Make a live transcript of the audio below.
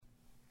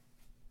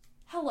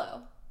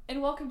Hello,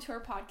 and welcome to our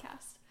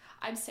podcast.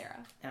 I'm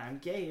Sarah. And I'm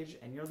Gage,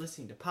 and you're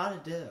listening to Pas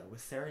de Deux with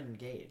Sara and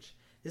Gage.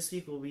 This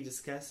week we'll be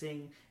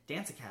discussing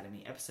Dance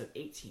Academy, episode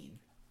 18,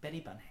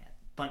 Betty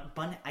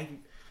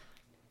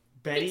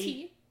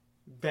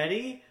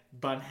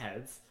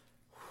Bunheads.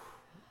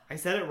 I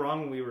said it wrong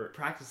when we were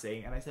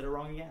practicing, and I said it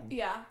wrong again.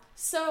 Yeah,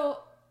 so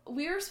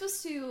we were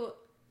supposed to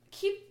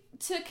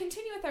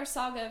continue with our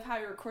saga of how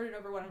we recorded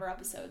over one of our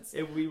episodes.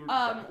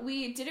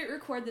 We didn't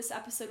record this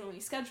episode when we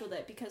scheduled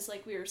it because,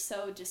 we were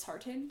so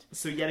disheartened.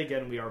 So yet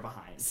again, we are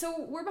behind.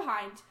 So we're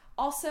behind.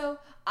 Also,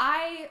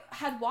 I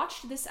had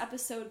watched this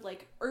episode,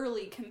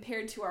 early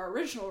compared to our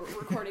original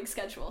recording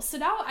schedule. So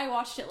now I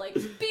watched it,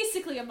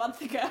 basically a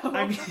month ago.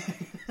 I mean...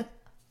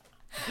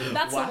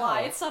 That's a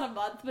lie. It's not a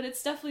month, but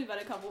it's definitely been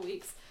a couple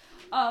weeks.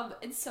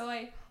 And so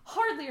I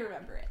hardly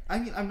remember it. I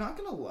mean, I'm not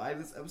gonna lie,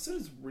 this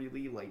episode is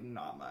really,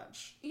 not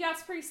much. Yeah,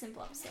 it's a pretty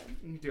simple episode.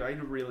 Dude, I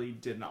really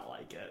did not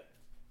like it.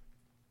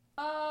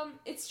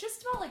 It's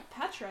just about,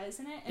 Petra,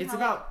 isn't it? And it's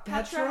about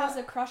Petra has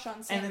a crush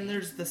on Sammy. And then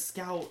there's the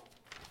scout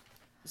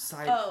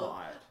side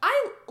plot.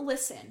 I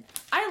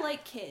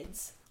like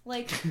kids.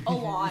 A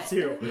lot. Me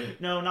too.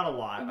 No, not a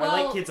lot. Well,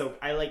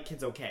 I like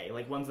kids okay.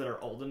 Ones that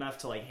are old enough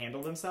to,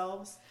 handle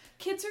themselves.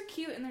 Kids are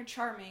cute and they're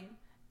charming.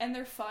 And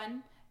they're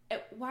fun.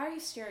 Why are you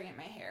staring at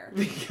my hair?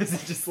 Because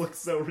it just looks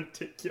so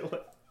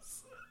ridiculous.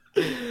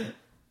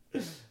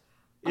 It's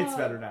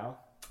better now.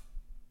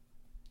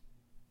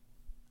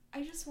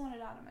 I just want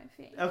it out of my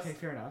face. Okay,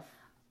 fair enough.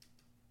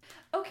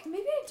 Okay,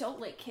 maybe I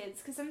don't like kids,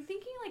 because I'm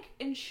thinking,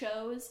 in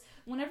shows,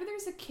 whenever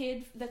there's a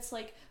kid that's,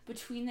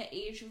 between the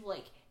age of,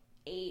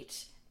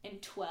 8 and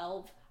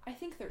 12, I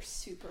think they're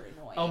super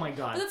annoying. Oh my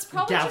god. But that's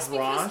probably just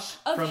because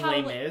of from how,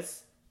 Les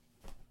Mis.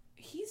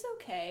 He's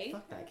okay.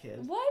 Fuck that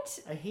kid. What?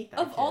 I hate that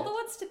kid. Of all the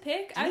ones to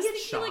pick, I was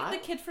thinking, the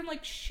kid from,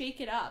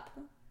 Shake It Up.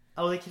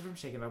 Oh, the kid from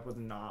Shake It Up was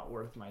not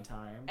worth my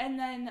time. And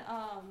then,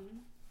 I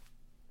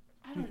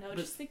don't know,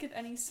 just think of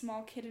any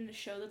small kid in a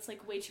show that's,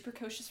 way too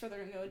precocious for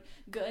their own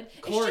good.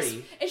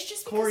 Corey. It's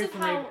just because Corey of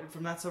from how...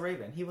 from That's So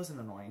Raven. He wasn't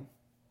annoying.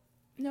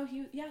 No,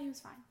 he was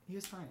fine. He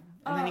was fine.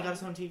 And then he got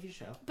his own TV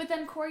show. But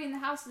then Corey in the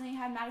house, and then he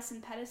had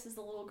Madison Pettis as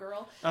the little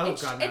girl. Oh,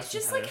 God, it's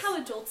just Pettis. How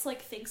adults,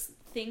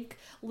 think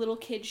little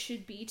kids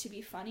should be to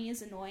be funny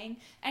is annoying.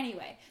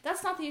 Anyway,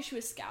 that's not the issue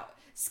with Scout.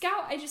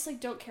 Scout, I just,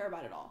 don't care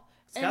about at all.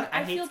 Scout,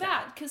 and I feel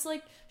bad, because,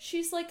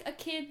 she's, a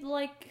kid,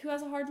 who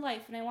has a hard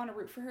life, and I want to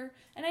root for her,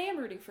 and I am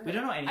rooting for her. We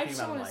don't know anything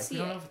about her life. We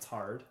don't know if it's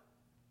hard.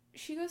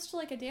 She goes to,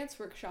 a dance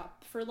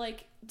workshop for,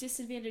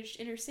 disadvantaged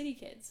inner city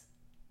kids.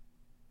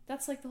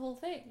 That's, the whole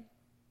thing.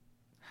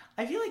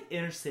 I feel like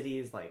inner city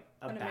is,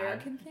 an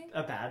American thing?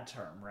 A bad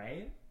term,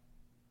 right?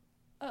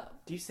 Oh.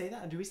 Do you say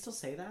that? Do we still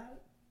say that?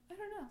 I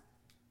don't know.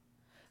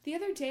 The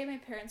other day, my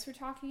parents were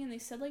talking, and they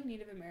said,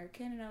 Native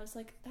American, and I was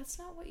like, that's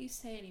not what you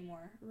say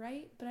anymore,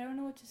 right? But I don't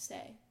know what to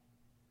say.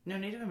 No,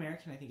 Native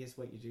American, I think, is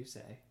what you do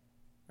say,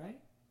 right?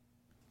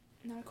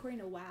 Not according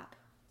to WAP.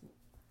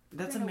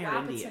 That's according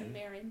Amerindian. It's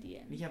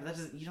Amerindian. Yeah, but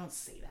you don't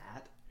say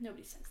that.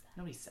 Nobody says that.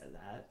 Nobody said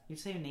that. You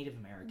say Native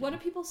American. What do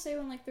people say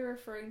when, they're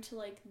referring to,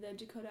 the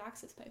Dakota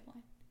Access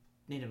Pipeline?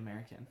 Native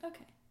American.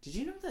 Okay. Did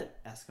you know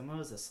that Eskimo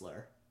is a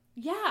slur?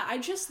 Yeah, I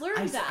just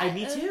learned that.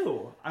 Me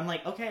too. I'm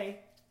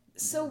okay.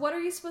 So what are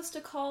you supposed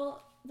to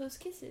call those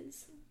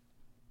kisses?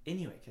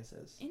 Inuit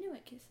kisses.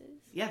 Inuit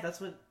kisses. Yeah,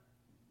 that's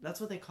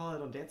what they call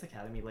it on Dance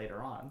Academy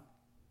later on.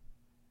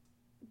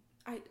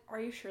 Are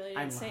you sure they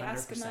didn't say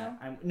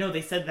Eskimo? No,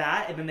 they said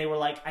that, and then they were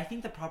like, I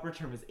think the proper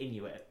term is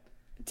Inuit.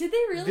 Did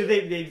they really?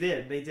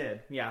 They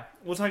did. Yeah.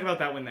 We'll talk about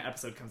that when the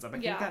episode comes up. I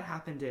think that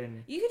happened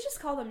in... You could just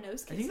call them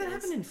nose kisses. I think that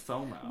happened in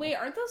FOMO. Wait,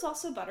 aren't those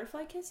also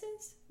butterfly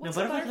kisses? No,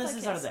 butterfly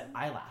kisses are the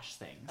eyelash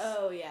things.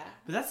 Oh, yeah.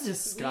 But that's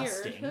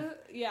disgusting. Weird.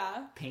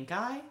 Yeah. Pink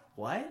eye?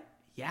 What?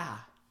 Yeah.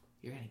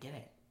 You're gonna get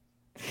it.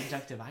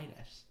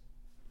 Conjunctivitis.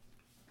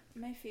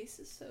 My face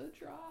is so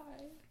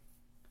dry.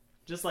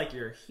 Just like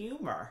your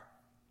humor.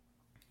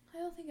 I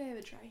don't think I have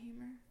a dry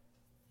humor.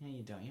 Yeah,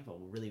 you don't. You have a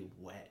really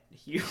wet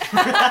humor.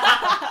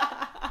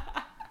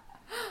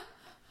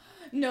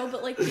 No,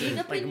 but being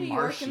up in New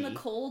York in the marshy.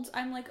 cold,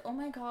 I'm oh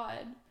my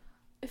god.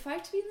 If I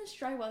have to be in this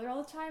dry weather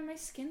all the time, my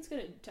skin's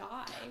gonna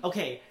die.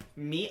 Okay.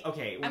 I'm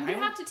gonna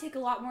have to take a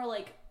lot more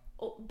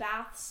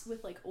baths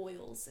with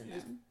oils in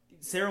them.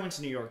 Sarah went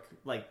to New York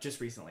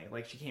just recently.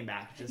 She came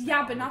back just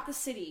Yeah, now. but not the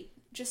city.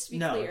 Just to be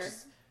clear.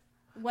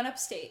 Went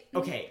upstate.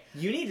 Okay,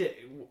 you need to...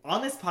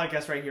 On this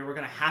podcast right here, we're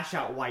going to hash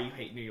out why you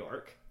hate New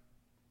York.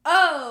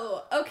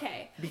 Oh,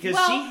 okay. Because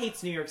she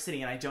hates New York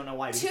City, and I don't know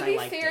why, because I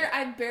liked it. To be fair,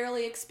 I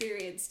barely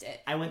experienced it.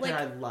 I went there,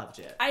 I loved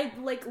it. I,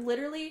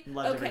 literally...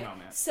 Loved every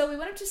moment. So we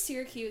went up to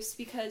Syracuse,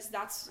 because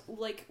that's,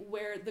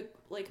 where the,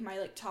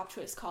 my, top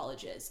choice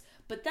college is.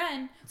 But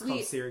then It's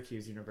called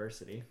Syracuse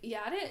University.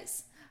 Yeah, it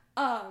is.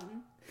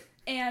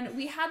 And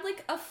we had,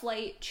 a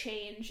flight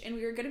change, and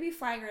we were going to be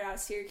flying right out of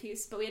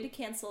Syracuse, but we had to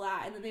cancel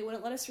that, and then they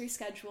wouldn't let us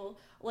reschedule,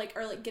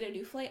 or, get a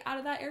new flight out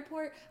of that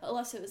airport,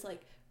 unless it was,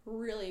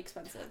 really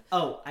expensive.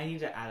 Oh, I need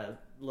to add a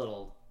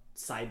little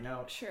side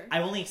note. Sure.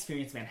 I only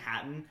experienced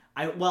Manhattan.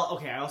 I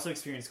also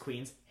experienced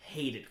Queens.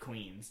 Hated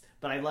Queens,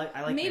 but I like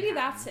maybe Manhattan.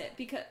 That's it,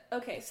 because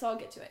so I'll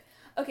get to it.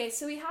 Okay,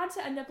 so we had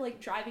to end up like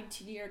driving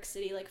to New York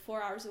City, like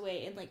 4 hours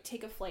away, and like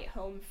take a flight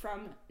home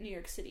from New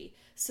York City.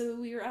 So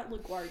we were at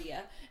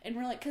LaGuardia, and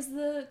we're like, because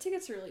the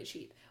tickets are really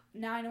cheap.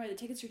 Now I know why the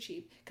tickets are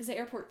cheap, because the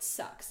airport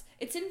sucks.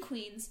 It's in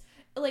Queens.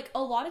 Like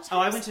a lot of times. Oh,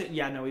 I went to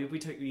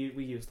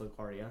we used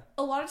LaGuardia.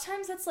 A lot of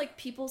times that's like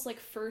people's like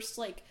first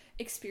like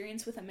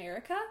experience with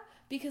America,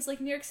 because like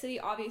New York City,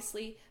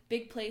 obviously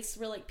big place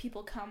where like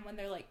people come when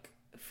they're like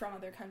from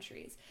other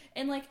countries,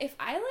 and like if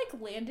I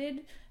like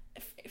landed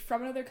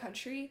from another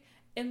country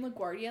in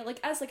LaGuardia, like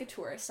as like a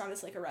tourist, not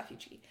as like a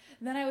refugee,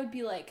 then I would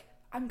be like,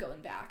 I'm going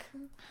back.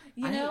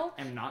 You know?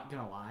 I'm not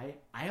gonna lie.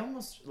 I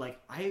almost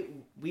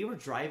we were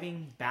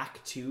driving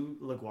back to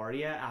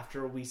LaGuardia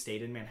after we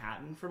stayed in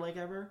Manhattan for like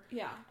ever.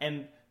 Yeah.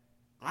 And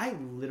I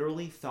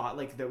literally thought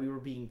like that we were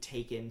being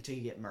taken to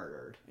get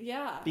murdered.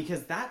 Yeah.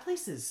 Because that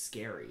place is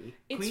scary.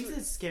 Queens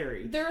is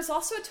scary. There was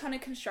also a ton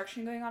of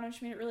construction going on,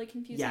 which made it really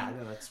confusing. Yeah,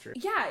 no, that's true.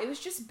 Yeah, it was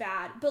just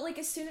bad. But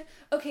like so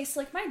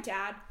like my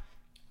dad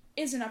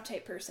is an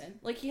uptight person.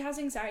 Like he has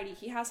anxiety,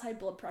 he has high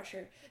blood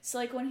pressure. So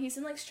like when he's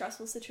in like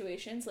stressful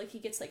situations, like he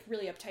gets like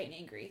really uptight and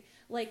angry.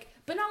 Like,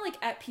 but not like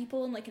at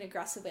people in like an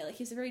aggressive way. Like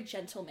he's a very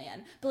gentle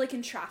man. But like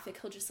in traffic,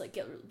 he'll just like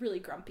get really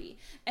grumpy.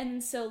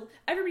 And so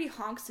everybody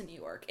honks in New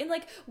York. And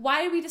like,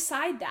 why did we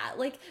decide that?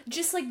 Like,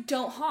 just like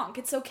don't honk.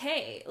 It's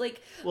okay.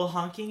 Like, well,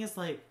 honking is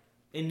like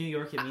in New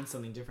York, it means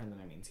something different than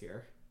it means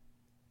here.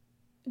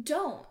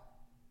 Don't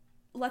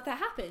let that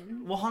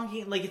happen. Well,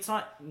 honking, like it's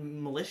not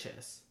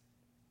malicious.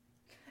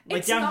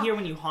 Like down here,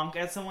 when you honk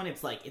at someone,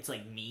 it's like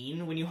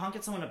mean. When you honk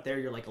at someone up there,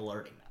 you're like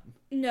alerting them.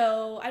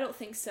 No, I don't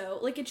think so.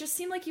 Like it just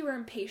seemed like you were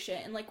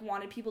impatient and like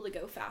wanted people to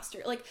go faster.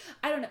 Like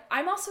I don't know.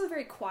 I'm also a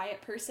very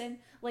quiet person.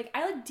 Like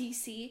I like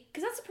DC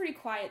because that's a pretty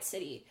quiet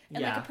city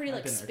and like a pretty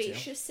like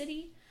spacious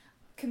city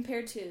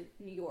compared to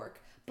New York.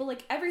 But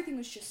like everything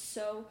was just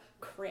so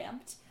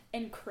cramped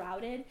and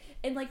crowded,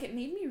 and like it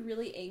made me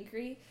really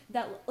angry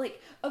that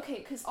like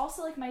because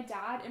also like my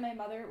dad and my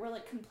mother were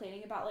like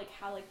complaining about like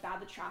how like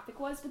bad the traffic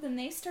was, but then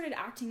they started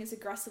acting as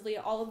aggressively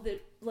at all of the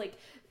like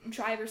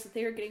drivers that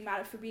they were getting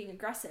mad at for being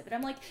aggressive, and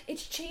I'm like,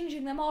 it's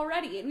changing them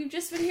already, and we've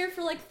just been here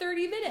for like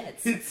 30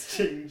 minutes. It's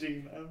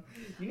changing them.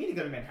 You need to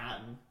go to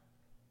Manhattan.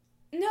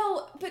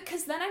 No,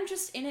 because then I'm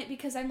just in it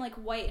because I'm like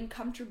white and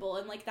comfortable,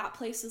 and like that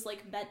place is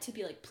like meant to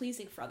be like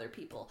pleasing for other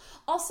people.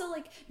 Also,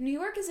 like New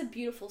York is a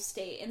beautiful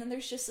state, and then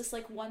there's just this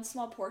like one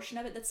small portion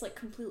of it that's like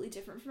completely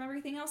different from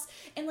everything else,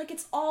 and like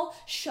it's all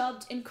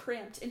shoved and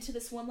cramped into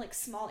this one like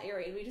small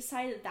area. And we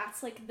decided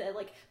that's like the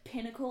like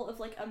pinnacle of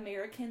like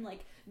American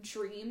like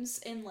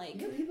dreams, and like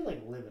people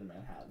like live in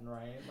Manhattan,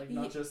 right? Like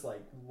not just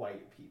like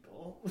white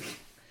people.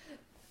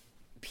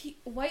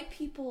 White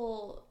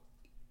people.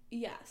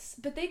 Yes,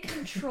 but they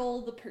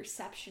control the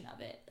perception of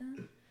it.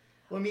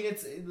 Well, I mean,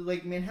 it's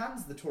like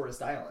Manhattan's the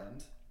tourist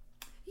island.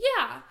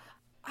 Yeah,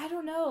 I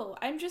don't know.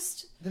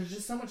 There's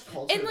just so much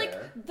culture and like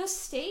there. The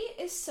state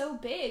is so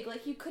big.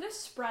 Like you could have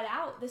spread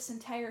out this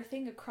entire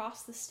thing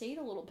across the state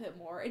a little bit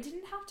more. It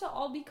didn't have to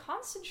all be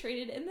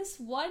concentrated in this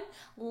one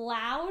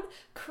loud,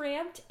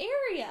 cramped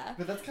area.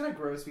 But that's kind of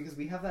gross because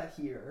we have that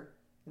here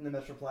in the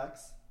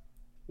Metroplex.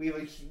 We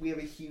have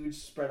a huge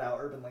spread out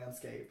urban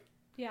landscape.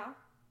 Yeah.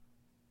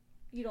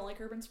 You don't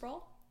like urban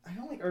sprawl? I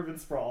don't like urban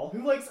sprawl.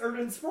 Who likes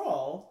urban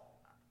sprawl?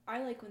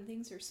 I like when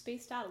things are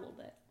spaced out a little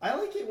bit. I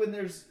like it when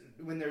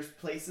there's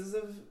places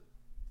of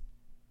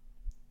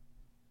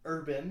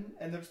urban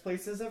and there's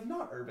places of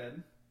not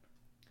urban.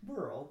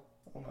 Rural,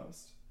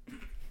 almost.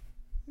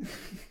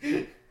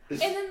 And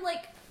then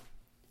like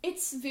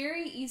it's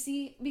very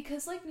easy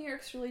because like New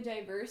York's really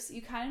diverse.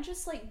 You kind of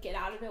just like get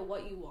out of it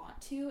what you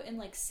want to and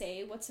like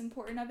say what's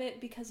important of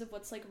it because of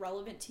what's like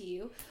relevant to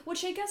you,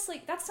 which I guess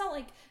like that's not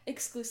like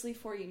exclusively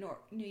for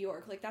New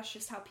York. Like that's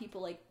just how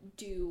people like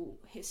do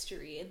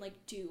history and like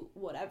do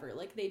whatever.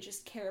 Like they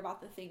just care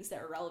about the things that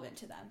are relevant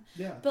to them.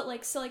 Yeah. But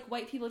like so like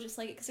white people just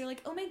like it because they're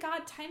like, oh my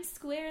god, Times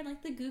Square and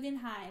like the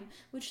Guggenheim,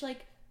 which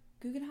like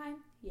Guggenheim,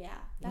 yeah,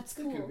 that's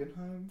cool. What's the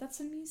Guggenheim?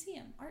 That's a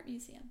museum, art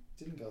museum.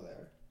 Didn't go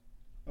there.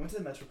 I went to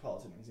the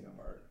Metropolitan Museum of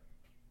Art.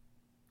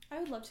 I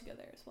would love to go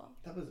there as well.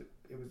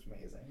 It was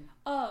amazing.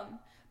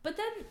 But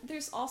then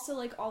there's also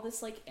like all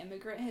this like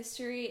immigrant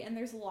history, and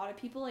there's a lot of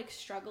people like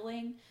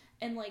struggling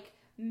and like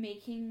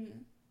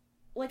making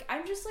like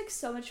I'm just like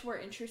so much more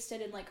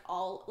interested in like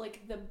all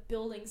like the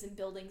buildings and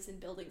buildings and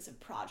buildings and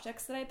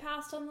projects that I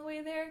passed on the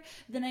way there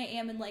than I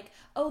am in like,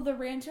 oh, the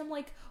random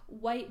like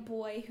white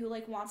boy who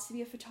like wants to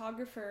be a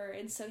photographer,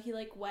 and so he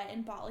like went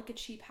and bought like a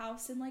cheap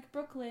house in like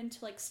Brooklyn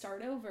to like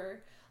start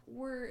over.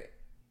 We're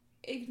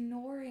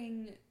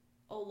ignoring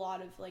a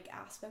lot of like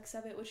aspects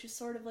of it, which is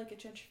sort of like a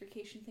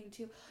gentrification thing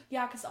too.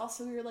 Yeah, because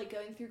also we were like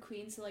going through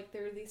Queens, and like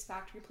there were these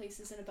factory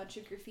places and a bunch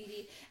of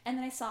graffiti, and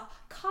then I saw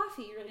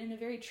coffee written in a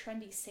very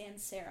trendy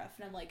sans serif,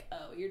 and I'm like,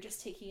 oh, you're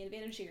just taking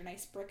advantage of your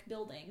nice brick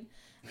building.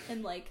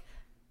 And like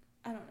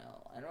I don't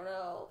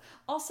know.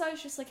 Also, I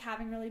was just, like,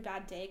 having a really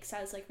bad day because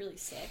I was, like, really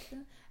sick.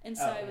 And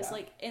so I was,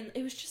 like, and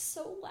it was just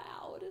so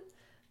loud.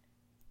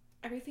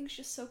 Everything's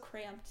just so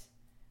cramped.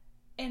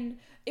 And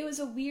it was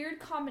a weird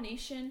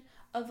combination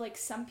of, like,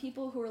 some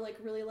people who were, like,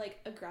 really, like,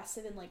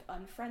 aggressive and, like,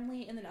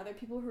 unfriendly, and then other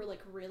people who were,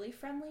 like, really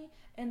friendly.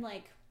 And,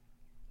 like,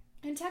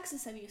 in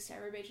Texas, I'm used to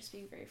everybody just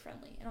being very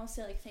friendly. And I'll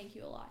say, like, thank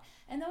you a lot.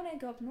 And then when I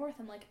go up north,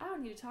 I'm like, I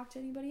don't need to talk to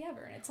anybody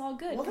ever. And it's all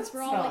good. Because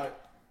we're all, like...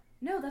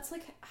 No, that's,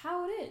 like,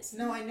 how it is.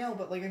 No, I know,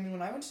 but, like, I mean,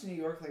 when I went to New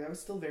York, like, I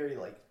was still very,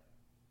 like,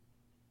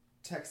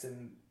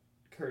 Texan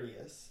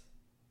courteous.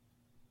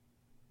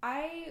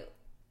 I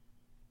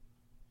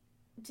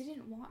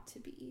didn't want to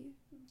be.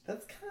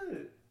 That's kind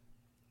of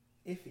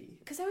iffy.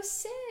 Because I was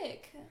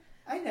sick.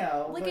 I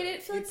know. Like, I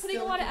didn't feel like putting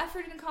a lot of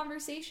effort into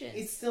conversations.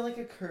 It's still, like,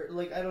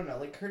 I don't know,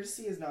 like,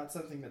 courtesy is not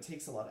something that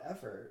takes a lot of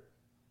effort.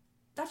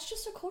 That's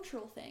just a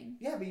cultural thing.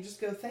 Yeah, but you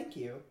just go, thank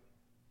you.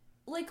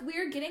 Like,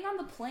 we were getting on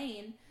the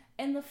plane...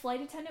 And the flight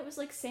attendant was,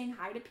 like, saying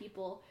hi to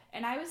people.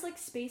 And I was, like,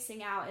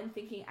 spacing out and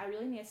thinking, I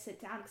really need to sit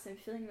down because I'm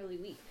feeling really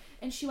weak.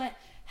 And she went,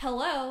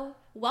 hello,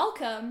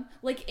 welcome,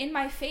 like, in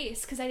my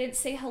face because I didn't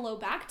say hello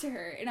back to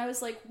her. And I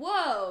was like,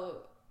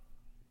 whoa,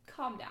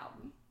 calm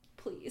down,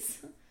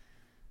 please.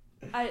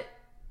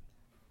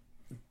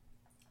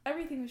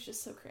 Everything was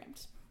just so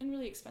cramped and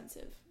really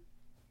expensive.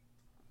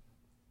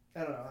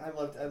 I don't know.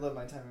 I loved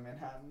my time in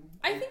Manhattan.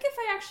 I think if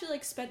I actually,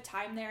 like, spent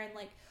time there and,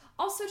 like,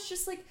 also it's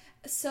just, like,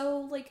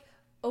 so, like...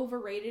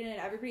 overrated and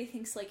everybody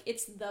thinks like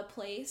it's the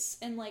place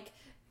and like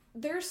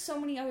there's so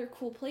many other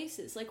cool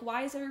places. Like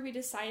why has everybody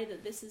decided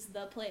that this is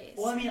the place?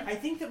 Well, I mean, I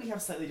think that we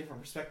have slightly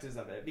different perspectives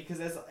of it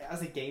because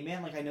as a gay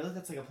man, like I know that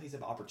that's like a place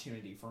of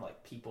opportunity for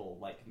like people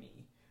like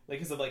me. Like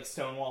because of like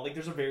Stonewall, like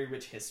there's a very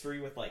rich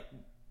history with like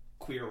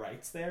queer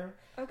rights there,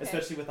 okay.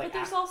 Especially with like. But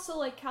there's also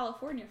like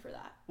California for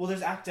that. Well,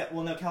 there's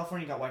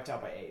California got wiped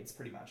out by AIDS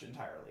pretty much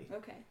entirely.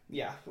 Okay.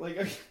 Yeah, like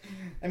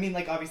I mean,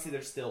 like obviously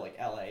there's still like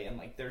LA and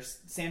like there's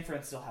San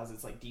Fran still has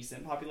its like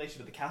decent population,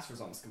 but the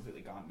Castro's almost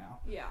completely gone now.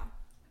 Yeah.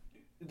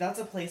 That's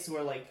a place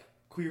where like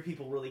queer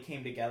people really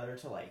came together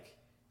to like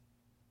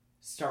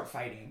start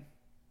fighting.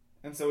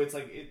 And so it's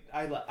like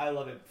I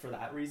love it for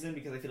that reason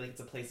because I feel like it's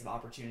a place of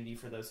opportunity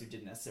for those who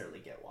didn't necessarily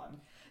get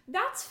one.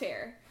 That's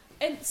fair.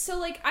 And so,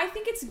 like, I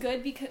think it's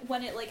good because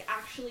when it, like,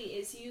 actually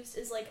is used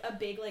as, like, a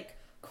big, like,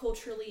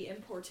 culturally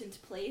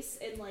important place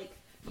and, like,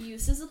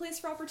 used as a place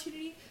for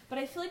opportunity. But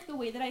I feel like the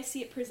way that I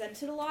see it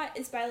presented a lot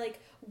is by,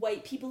 like,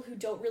 white people who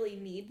don't really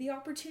need the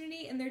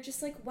opportunity. And they're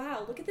just like,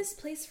 wow, look at this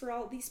place for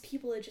all these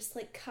people to just,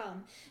 like,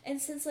 come.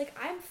 And since, like,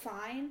 I'm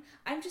fine,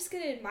 I'm just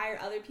gonna admire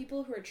other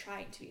people who are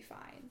trying to be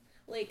fine.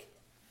 Like,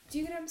 do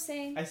you get what I'm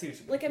saying? I see what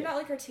you mean. Like, I'm not,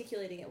 like,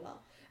 articulating it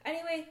well.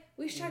 Anyway,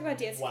 we should talk about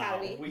Dance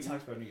Academy. We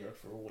talked about New York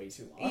for way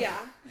too long. Yeah.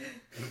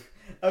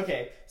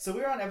 Okay, so we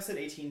were on episode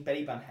 18,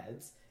 Betty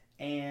Bunheads,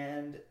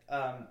 and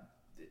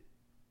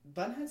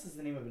Bunheads is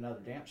the name of another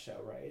dance show,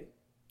 right?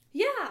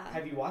 Yeah.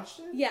 Have you watched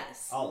it?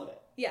 Yes. All of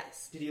it?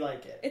 Yes. Did you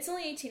like it? It's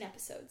only 18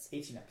 episodes.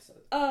 18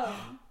 episodes.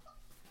 Oh.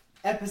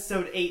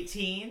 Episode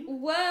 18?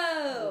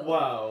 Whoa.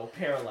 Whoa,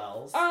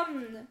 parallels.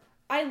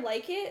 I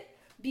like it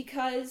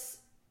because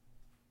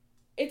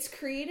it's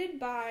created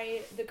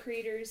by the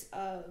creators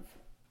of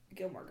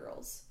Gilmore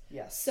Girls.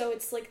 Yes. So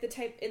it's like the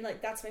type, and like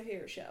that's my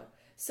favorite show.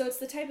 So it's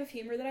the type of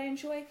humor that I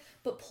enjoy,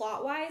 but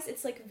plot-wise,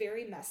 it's like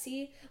very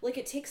messy. Like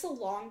it takes a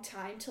long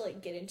time to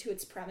like get into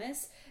its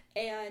premise,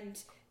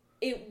 and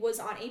it was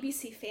on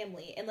ABC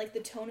Family, and like the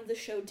tone of the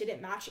show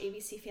didn't match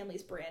ABC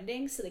Family's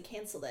branding, so they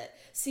canceled it.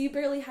 So you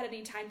barely had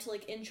any time to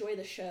like enjoy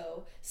the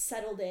show,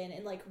 settled in,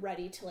 and like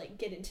ready to like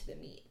get into the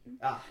meat.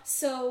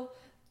 So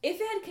if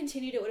it had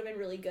continued, it would have been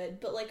really good.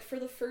 But, like, for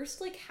the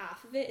first, like,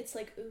 half of it, it's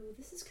like, ooh,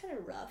 this is kind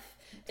of rough.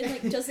 And,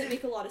 like, doesn't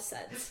make a lot of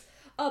sense.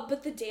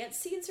 But the dance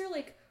scenes are,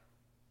 like,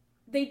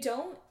 they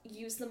don't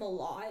use them a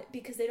lot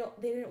because they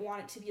didn't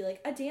want it to be,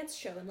 like, a dance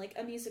show and, like,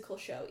 a musical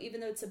show,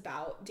 even though it's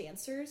about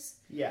dancers.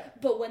 Yeah.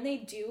 But when they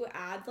do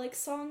add, like,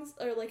 songs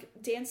or, like,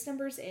 dance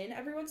numbers in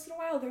every once in a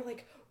while, they're,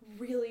 like,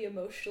 really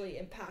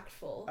emotionally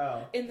impactful.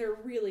 Oh. And they're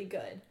really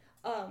good.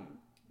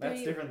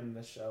 That's different than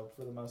this show,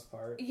 for the most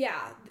part.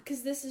 Yeah,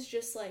 because this is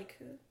just like,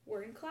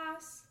 we're in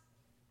class,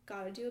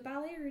 gotta do a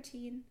ballet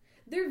routine.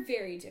 They're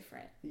very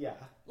different. Yeah.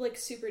 Like,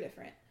 super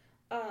different.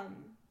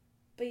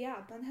 But yeah,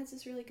 Bunheads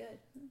is really good.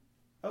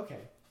 Okay.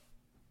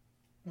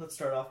 Let's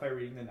start off by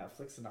reading the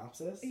Netflix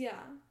synopsis.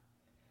 Yeah.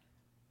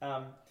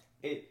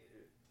 It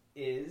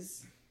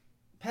is...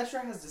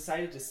 Petra has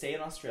decided to stay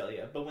in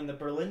Australia, but when the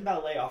Berlin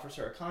Ballet offers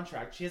her a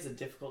contract, she has a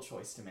difficult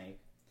choice to make.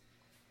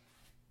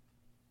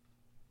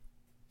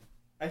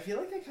 I feel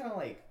like I kind of,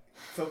 like,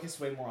 focused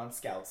way more on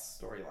Scout's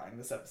storyline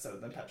this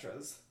episode than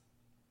Petra's.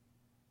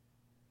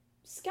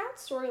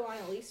 Scout's storyline,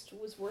 at least,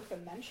 was worth a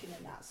mention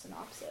in that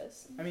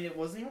synopsis. I mean, it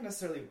wasn't even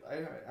necessarily...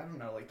 I don't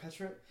know, like,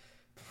 Petra's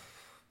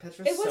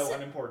so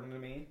unimportant to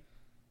me.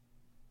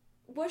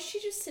 Was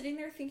she just sitting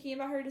there thinking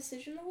about her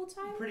decision the whole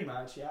time? Pretty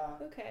much, yeah.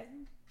 Okay.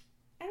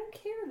 I don't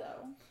care,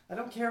 though. I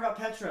don't care about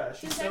Petra.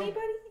 She's so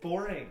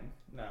boring.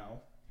 No.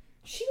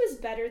 She was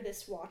better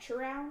this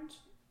watch-around.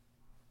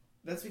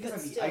 That's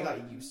because I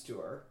got used to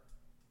her.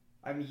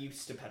 I'm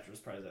used to Petra's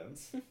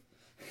presence.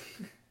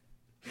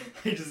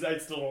 I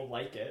still don't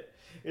like it.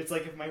 It's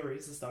like if my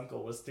racist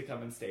uncle was to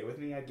come and stay with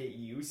me, I'd get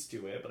used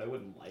to it, but I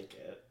wouldn't like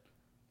it.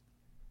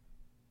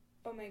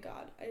 Oh my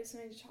god, I have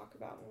something to talk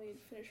about when we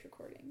finish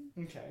recording.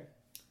 Okay.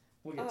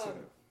 We'll get to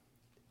it.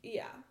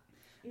 Yeah.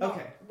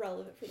 Not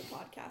relevant for the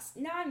podcast.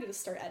 Now I'm going to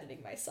start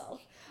editing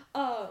myself.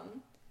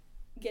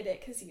 Get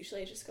it? Because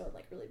usually I just go on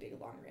like really big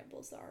long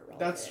rambles that aren't relevant.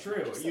 That's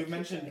true. You've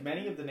mentioned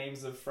many of the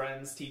names of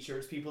friends,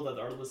 teachers, people that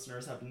our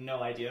listeners have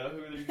no idea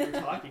who you're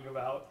talking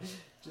about.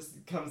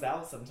 Just comes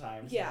out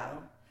sometimes. Yeah. You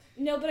know?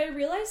 No, but I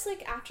realized,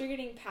 like, after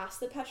getting past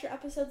the Petra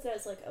episodes, that I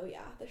was like, oh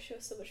yeah, this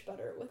show's so much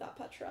better without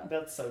Petra.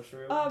 That's so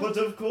true. But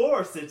of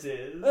course it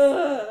is.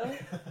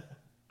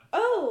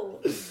 Oh,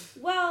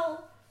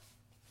 well,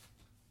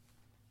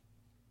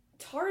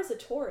 Tara's a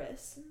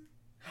Taurus.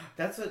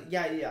 That's what,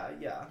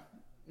 yeah.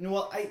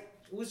 Well, I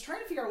was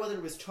trying to figure out whether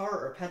it was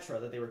Tara or Petra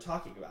that they were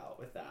talking about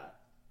with that.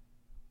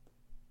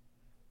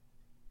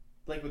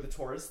 Like, with the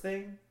Taurus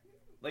thing?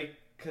 Like,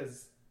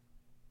 because...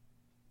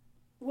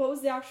 What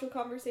was the actual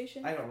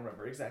conversation? I don't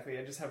remember exactly.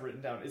 I just have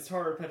written down, is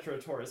Tara or Petra a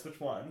Taurus?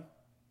 Which one?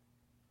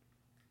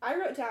 I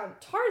wrote down,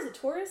 Tara's a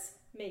Taurus?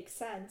 Makes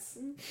sense.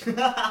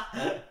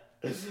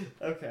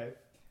 Okay.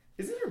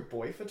 Isn't her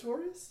boy a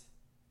Taurus?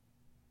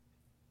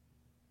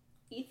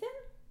 Ethan?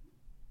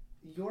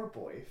 Your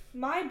boy.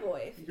 My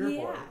boy. Your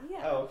boy.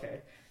 Yeah. Oh,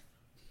 okay.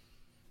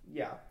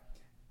 Yeah.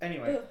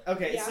 Anyway.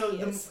 Okay, yeah, so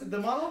the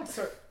monologue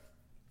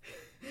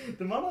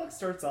the monologue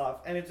starts off,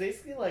 and it's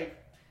basically like,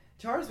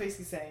 Tara's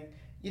basically saying,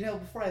 you know,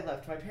 before I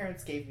left, my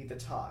parents gave me the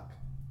talk.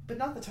 But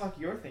not the talk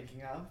you're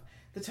thinking of.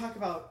 The talk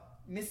about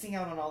missing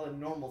out on all the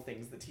normal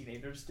things that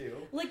teenagers do.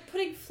 Like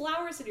putting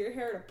flowers in your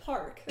hair at a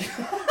park.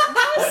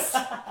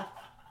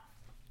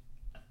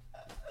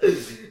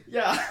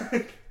 Yeah.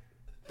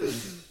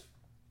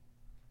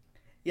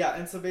 Yeah,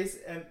 and so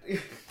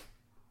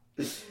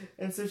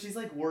and so she's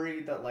like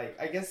worried that, like,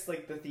 I guess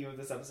like the theme of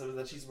this episode is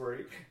that she's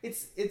worried.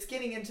 It's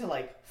getting into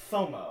like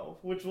FOMO,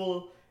 which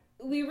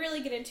we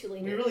really get into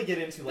later.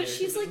 But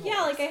she's like,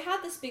 yeah, like, I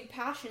had this big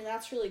passion, and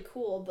that's really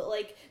cool, but,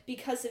 like,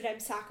 because of it, I'm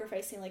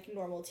sacrificing, like,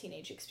 normal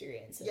teenage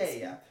experiences.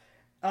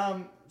 Yeah.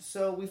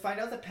 So we find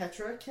out that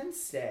Petra can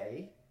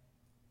stay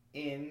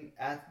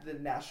at the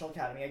National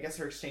Academy. I guess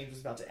her exchange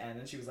was about to end,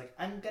 and she was like,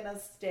 I'm gonna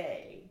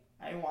stay.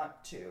 I want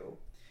to.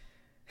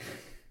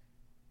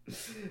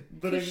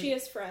 But she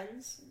has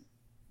friends.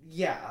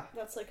 Yeah.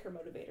 That's, like, her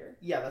motivator.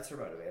 Yeah, that's her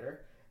motivator.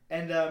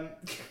 And,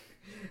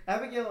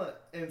 Abigail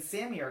and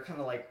Sammy are kind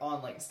of like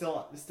on, like,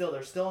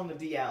 they're still on the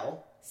DL.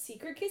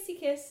 Secret kissy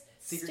kiss.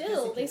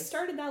 They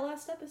started that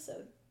last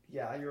episode.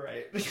 Yeah, you're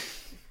right.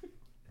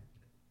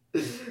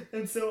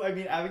 And so, I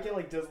mean, Abigail,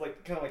 like, does,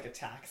 like, kind of, like,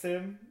 attacks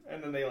him,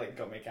 and then they, like,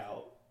 go make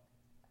out.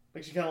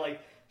 Like, she's kind of like,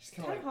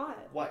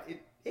 hot. What?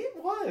 It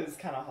was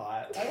kind of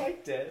hot. I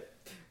liked it.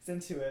 I was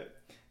into it.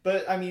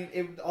 But, I mean,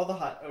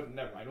 oh,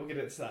 never mind. We'll get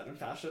into that in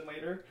fashion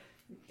later.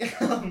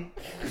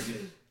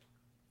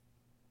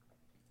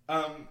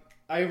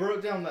 I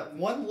wrote down that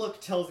one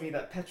look tells me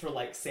that Petra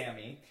likes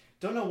Sammy.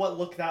 Don't know what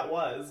look that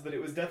was, but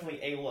it was definitely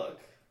a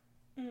look.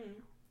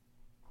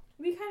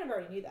 We kind of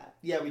already knew that.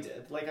 Yeah, we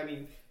did. Like, I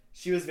mean,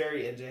 she was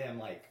very into him,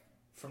 like,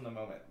 from the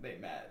moment they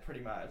met,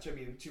 pretty much. I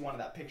mean, she wanted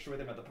that picture with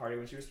him at the party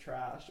when she was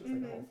trashed. It was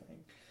like the whole thing.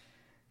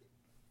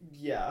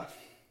 Yeah.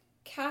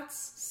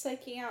 Kat's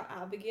psyching out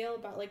Abigail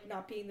about, like,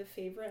 not being the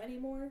favorite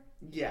anymore.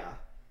 Yeah.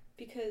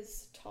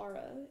 Because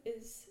Tara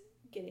is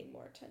getting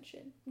more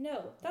attention.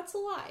 No, that's a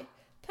lie.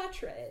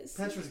 Petra is.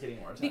 Petra's getting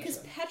more attention. Because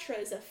Petra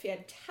is a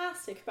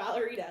fantastic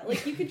ballerina.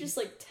 Like, you could just,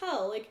 like,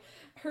 tell. Like,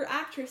 her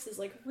actress is,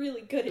 like,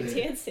 really good at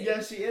dancing.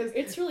 Yeah, she is.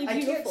 It's really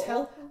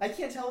beautiful. I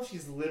can't tell if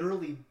she's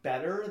literally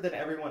better than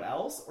everyone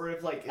else, or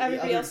if, like,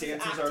 everybody the other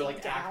dancers are,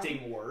 like, down.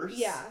 acting worse.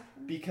 Yeah.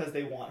 Because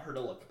they want her to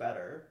look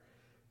better.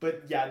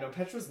 But, yeah, no,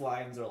 Petra's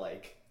lines are,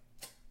 like,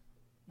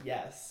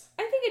 yes.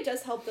 I think it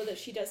does help, though, that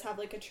she does have,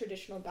 like, a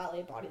traditional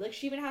ballet body. Like,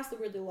 she even has the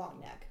really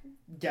long neck.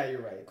 Yeah,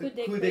 you're right. Coup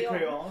de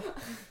Crayon.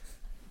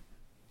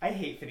 I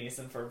hate Phineas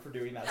and Ferb for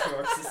doing that to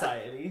our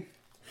society.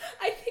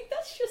 I think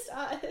that's just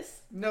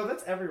us. No,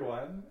 that's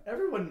everyone.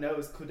 Everyone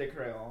knows Coup de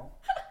Crayon.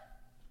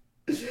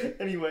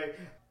 Anyway,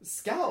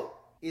 Scout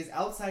is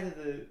outside of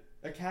the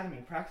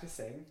academy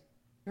practicing.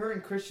 Her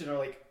and Christian are,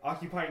 like,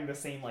 occupying the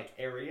same, like,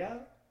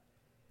 area.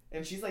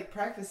 And she's, like,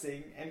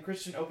 practicing, and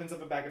Christian opens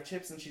up a bag of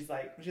chips, and she's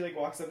like, when she, like,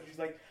 walks up, and she's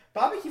like,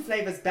 barbecue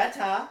flavor's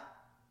better.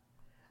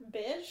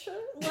 Bitch,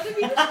 let him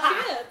eat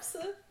the chips.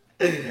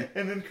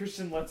 And then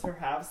Christian lets her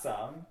have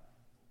some.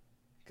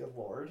 Good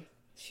lord.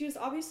 She was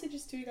obviously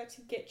just doing that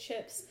to get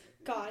chips.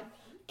 God,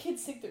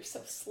 kids think they're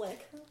so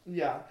slick.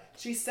 Yeah.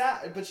 She's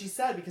sad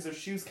because her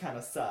shoes kind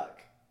of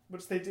suck.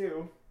 Which they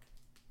do.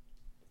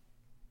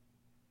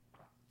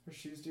 Her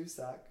shoes do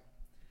suck.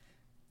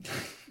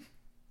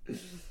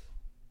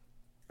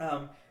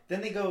 Then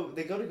they go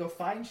to go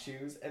find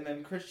shoes, and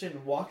then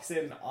Christian walks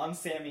in on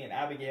Sammy and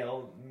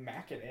Abigail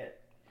macking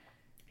it.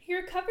 He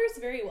recovers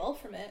very well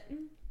from it.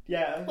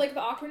 Yeah. Like,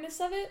 the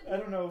awkwardness of it? I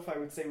don't know if I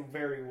would say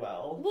very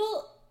well.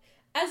 Well,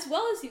 as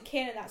well as you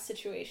can in that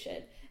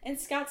situation. And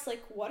Scout's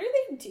like, what are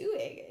they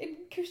doing? And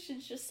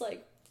Christian's just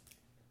like,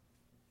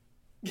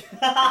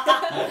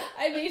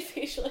 I made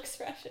facial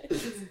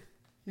expressions.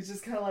 He's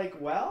just kind of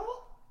like, well,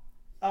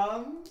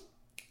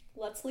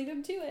 let's leave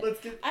him to it.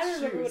 Let's get I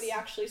don't remember what he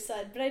actually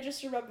said, but I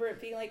just remember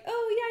it being like,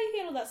 oh yeah, you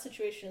handled that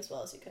situation as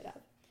well as you could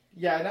have.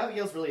 Yeah, and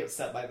Abigail's really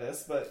upset by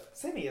this, but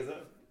Sammy isn't.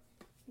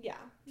 Yeah.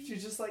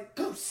 She's just like,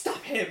 go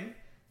stop him!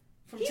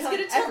 He's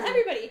gonna tell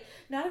everybody.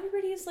 Not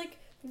everybody is like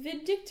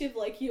vindictive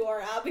like you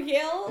are,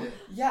 Abigail.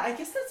 Yeah, I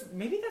guess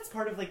that's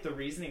part of like the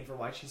reasoning for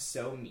why she's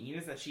so mean,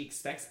 is that she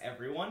expects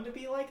everyone to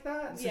be like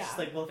that. And so she's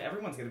like, well, if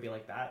everyone's gonna be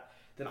like that,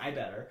 then I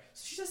better.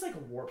 So she's just like a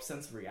warped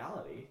sense of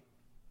reality.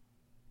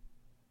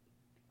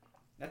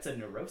 That's a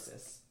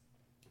neurosis.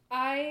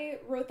 I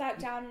wrote that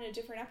down in a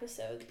different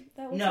episode.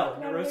 No,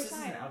 neurosis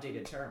is an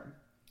outdated term.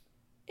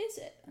 Is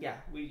it? Yeah,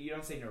 you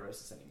don't say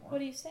neurosis anymore. What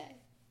do you say?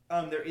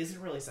 There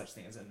isn't really such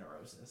thing as a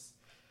neurosis.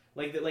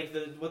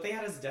 What they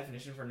had as a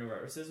definition for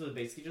neurosis was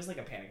basically just like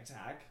a panic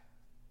attack.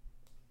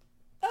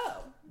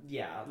 Oh.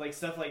 Yeah, like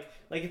stuff like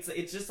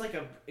it's just like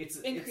it's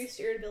increased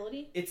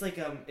irritability. It's like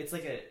an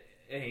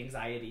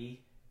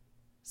anxiety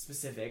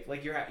specific.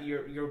 Like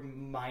your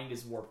mind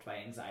is warped by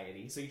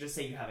anxiety, so you just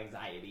say you have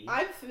anxiety.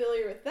 I'm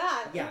familiar with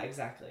that. Yeah,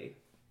 exactly.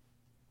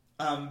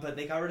 But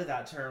they got rid of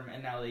that term,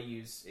 and now they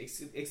use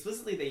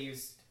explicitly they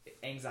use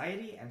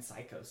anxiety and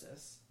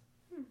psychosis.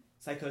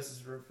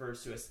 Psychosis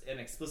refers to an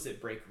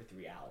explicit break with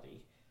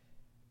reality.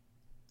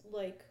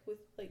 Like with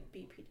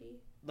BPD?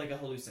 Like a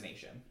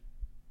hallucination.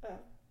 Oh.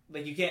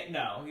 Like you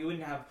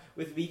wouldn't have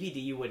with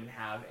BPD you wouldn't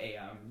have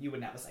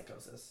a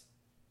psychosis.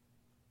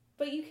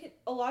 But you can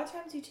a lot of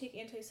times you take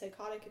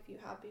antipsychotic if you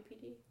have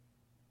BPD.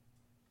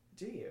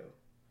 Do you?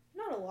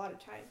 Not a lot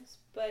of times,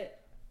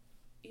 but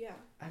yeah.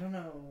 I don't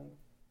know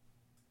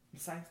the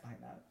science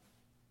behind that.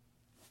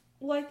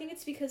 Well, I think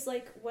it's because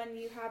like when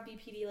you have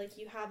BPD, like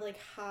you have like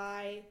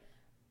high,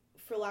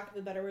 for lack of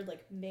a better word,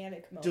 like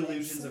manic moments.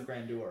 Delusions of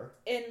grandeur.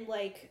 And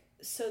like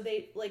so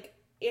they like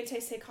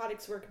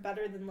antipsychotics work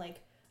better than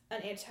like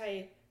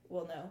antipsychotics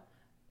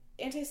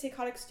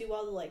do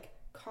well to like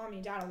calm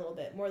you down a little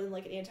bit more than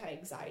like an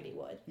anti-anxiety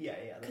would. Yeah.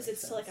 Because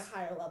it's to like a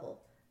higher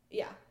level.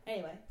 Yeah.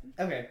 Anyway.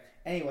 Okay.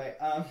 Anyway,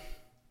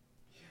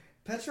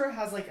 Petra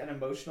has like an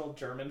emotional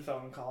German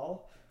phone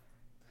call.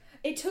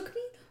 It took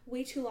me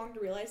way too long to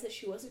realize that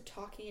she wasn't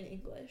talking in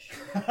English.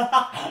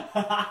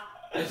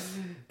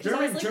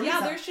 German,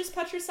 there's just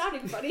Petra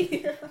sounding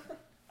funny.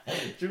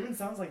 German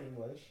sounds like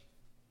English.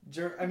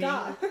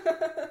 Da.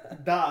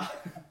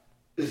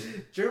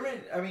 German,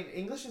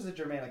 English is a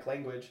Germanic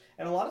language,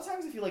 and a lot of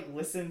times if you, like,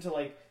 listen to,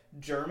 like,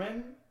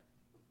 German,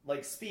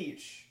 like,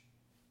 speech,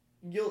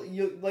 you'll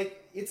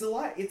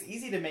it's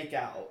easy to make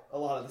out a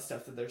lot of the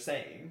stuff that they're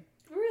saying.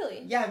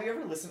 Really? Yeah, have you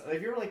ever,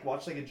 like,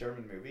 watched, like, a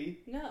German movie?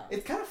 No.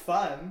 It's kind of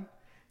fun.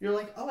 You're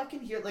like, oh, I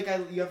can hear, like,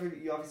 you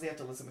obviously have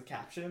to listen with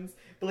captions,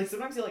 but, like,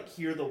 sometimes you, like,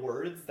 hear the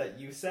words that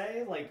you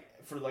say,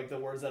 like, for, like, the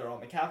words that are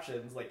on the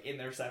captions, like, in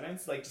their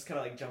sentence, like, just kind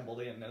of, like, jumbled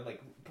in and,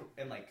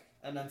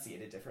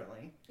 enunciated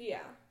differently.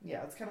 Yeah.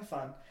 Yeah, it's kind of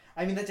fun.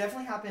 I mean, that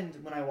definitely happened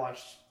when I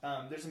watched,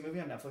 there's a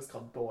movie on Netflix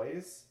called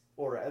Boys,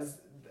 or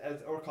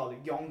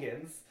called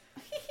Jongens,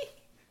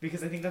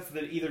 because I think that's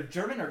the either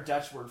German or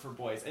Dutch word for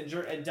boys, and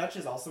Dutch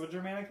is also a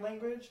Germanic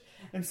language,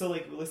 and so,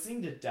 like,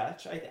 listening to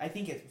Dutch, I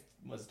think it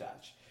was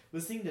Dutch.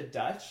 Listening to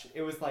Dutch,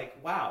 it was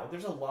like, wow,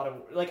 there's a lot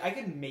of, like, I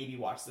could maybe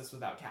watch this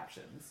without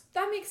captions.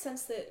 That makes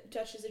sense that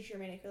Dutch is a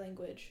Germanic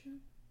language.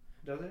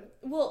 Does it?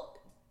 Well,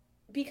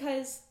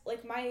 because,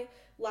 like, my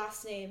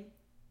last name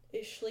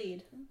is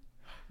Schlied.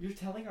 You're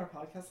telling our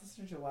podcast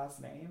listeners your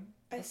last name?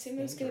 I assume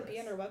it's going to be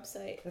on our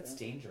website. That's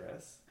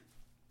dangerous.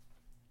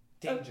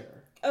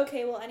 Danger.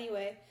 Okay, well,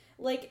 anyway.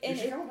 Like, you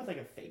should come up with, like,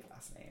 a fake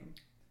last name.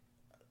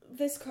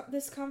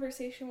 This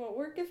conversation won't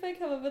work if I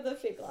come up with a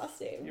fake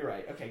last name. You're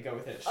right. Okay, go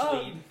with it.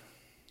 Schlied.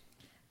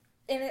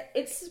 And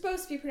it's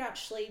supposed to be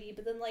pronounced Schlady,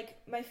 but then, like,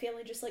 my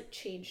family just, like,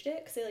 changed it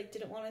because they, like,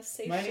 didn't want to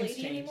say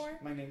Schlady anymore.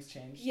 My name's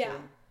changed. Yeah.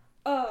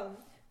 Too.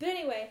 But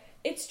anyway,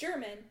 it's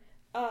German.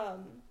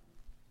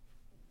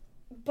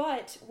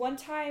 But one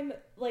time,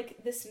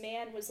 like, this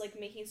man was, like,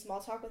 making small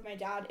talk with my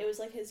dad. It was,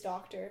 like, his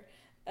doctor.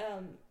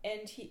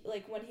 And he,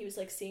 like, when he was,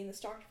 like, seeing this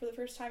doctor for the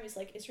first time, he's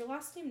like, is your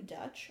last name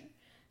Dutch?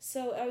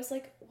 So I was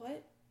like,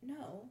 what?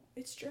 No,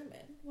 it's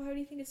German. Why do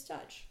you think it's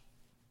Dutch?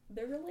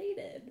 They're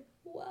related.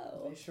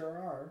 Whoa. They sure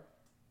are.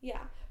 Yeah.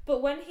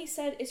 But when he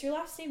said, is your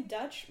last name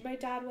Dutch? My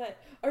dad went,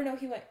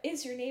 he went,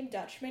 is your name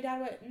Dutch? My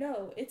dad went,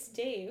 no, it's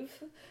Dave.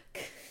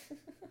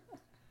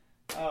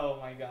 Oh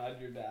my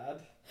god, your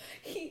dad.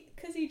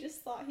 Because he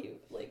just thought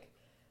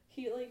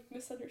he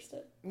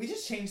misunderstood. We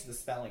just changed the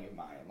spelling of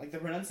mine. Like, the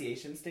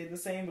pronunciation stayed the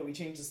same, but we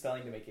changed the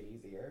spelling to make it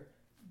easier.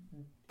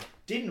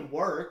 Didn't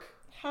work.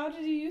 How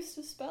did you used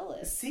to spell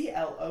it?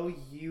 Clough.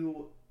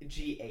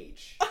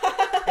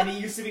 And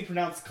it used to be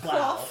pronounced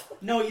Clough.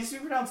 No, it used to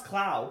be pronounced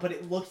Clough, but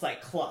it looked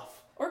like Clough.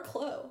 Or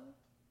Clo.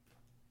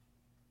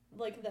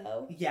 Like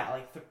though. Yeah,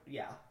 like,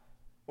 yeah.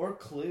 Or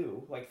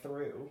clue, like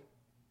through.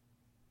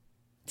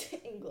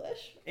 English.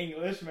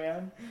 English,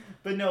 man.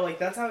 But no, like,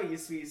 that's how it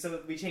used to be.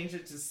 So we changed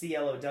it to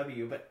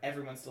CLOW, but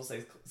everyone still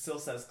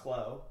says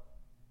Clo.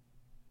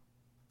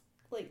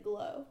 Like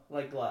glow.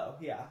 Like glow,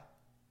 yeah.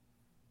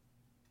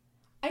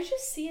 I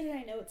just see it and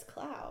I know it's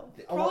Clow.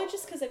 Probably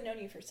just because I've known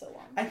you for so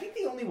long. I think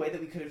the only way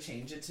that we could have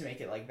changed it to make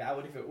it like that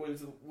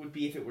would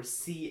be if it were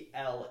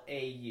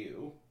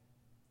CLAU.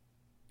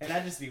 And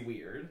that'd just be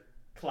weird.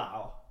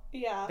 Clow.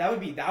 Yeah. That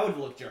would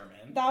look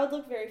German. That would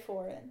look very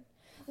foreign.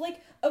 Like,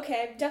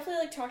 okay, I've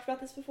definitely, like, talked about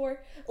this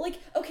before. Like,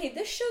 okay,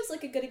 this show's,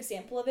 like, a good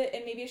example of it,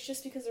 and maybe it's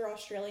just because they're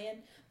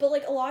Australian. But,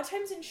 like, a lot of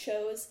times in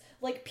shows,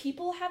 like,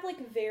 people have,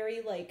 like, very,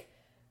 like,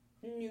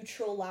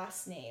 neutral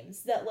last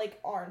names that, like,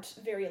 aren't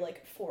very,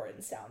 like,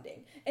 foreign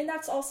sounding. And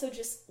that's also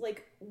just,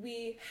 like,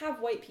 we have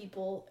white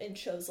people in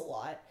shows a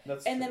lot.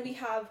 That's and true. Then we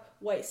have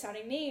white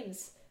sounding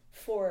names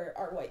for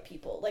our white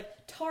people. Like,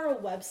 Tara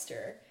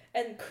Webster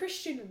and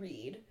Christian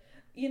Reed.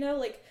 You know,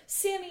 like,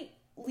 Sammy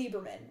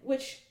Lieberman,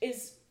 which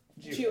is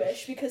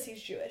Jewish because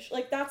he's Jewish.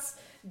 Like, that's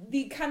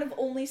the kind of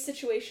only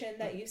situation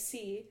that you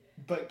see.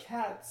 But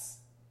Kat's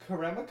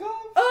Karemikov?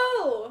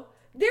 Oh!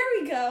 There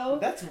we go.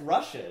 That's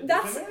Russian,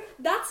 that's isn't it?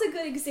 That's a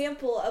good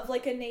example of,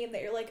 like, a name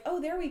that you're like, oh,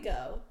 there we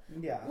go.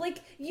 Yeah. Like,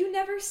 you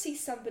never see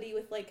somebody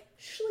with, like,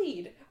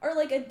 Schleed or,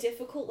 like, a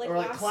difficult, like, or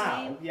like last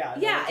Clow. name. Yeah.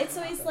 Yeah, it's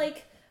always,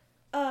 like,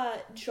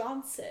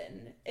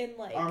 Johnson in,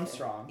 like...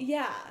 Armstrong.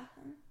 Yeah.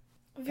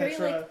 Very,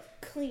 Petra...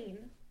 like, clean.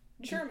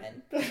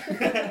 German.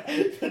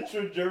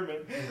 Petra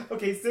German.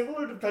 Okay,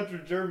 similar to Petra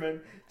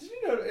German,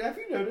 have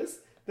you noticed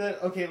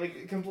that, okay,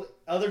 like,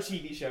 other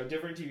TV show,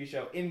 different TV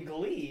show, in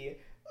Glee...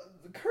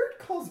 Kurt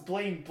calls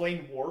Blaine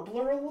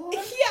Warbler a lot.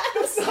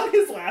 Yes! That's not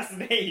his last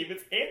name.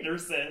 It's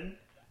Anderson.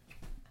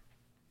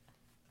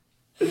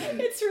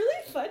 It's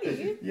really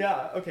funny.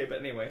 Yeah, okay, but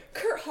anyway.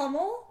 Kurt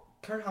Hummel,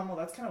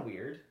 that's kind of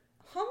weird.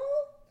 Hummel?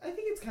 I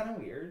think it's kind of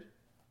weird.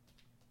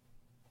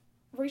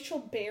 Rachel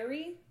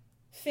Berry?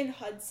 Finn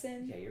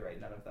Hudson? Yeah, you're right.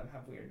 None of them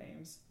have weird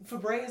names.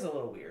 Fabre is a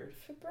little weird.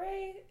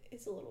 Fabre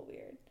is a little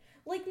weird.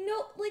 Like,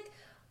 no, like,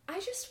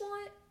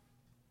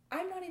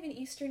 I'm not even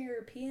Eastern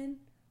European.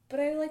 But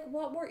I, like,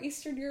 want more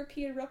Eastern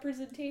European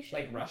representation.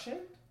 Like Russian?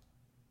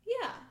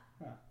 Yeah.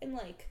 Huh. And,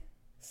 like,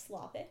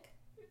 Slavic.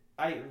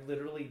 I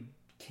literally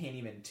can't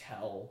even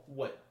tell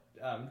what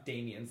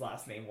Damien's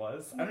last name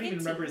was. I don't even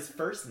remember his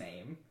first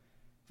name.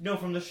 No,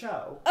 from the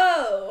show.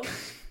 Oh.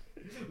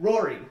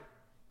 Rory.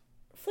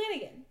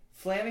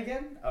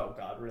 Flanagan? Oh,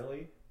 God,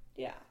 really?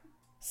 Yeah.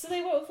 So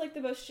they went with, like, the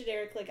most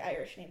generic, like,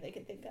 Irish name they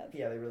could think of.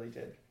 Yeah, they really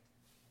did.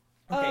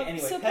 Okay,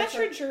 anyway, so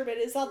Petra German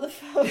is on the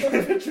phone.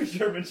 Petra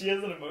German, she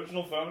has an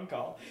emotional phone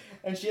call.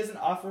 And she has an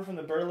offer from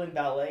the Berlin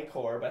Ballet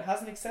Corps, but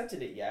hasn't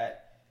accepted it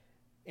yet.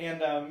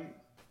 And,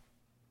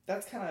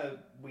 that's kind of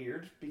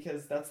weird,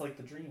 because that's, like,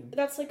 the dream.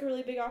 That's, like, a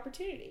really big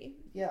opportunity.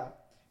 Yeah.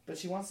 But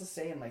she wants to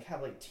stay and, like,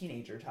 have, like,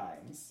 teenager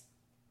times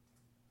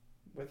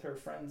with her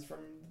friends from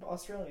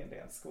Australian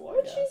dance school,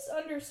 I guess. Which is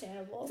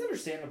understandable. It's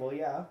understandable,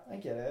 yeah. I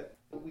get it.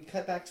 We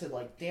cut back to,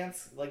 like,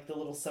 dance, like, the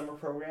little summer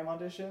program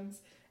auditions.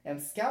 And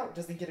Scout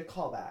doesn't get a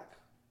call back.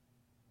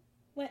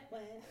 Wah.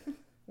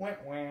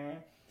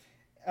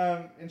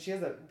 And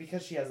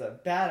because she has a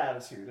bad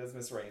attitude, as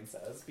Miss Rain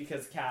says,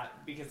 because Kat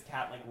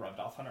like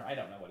rubbed off on her. I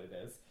don't know what it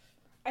is.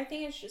 I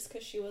think it's just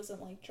because she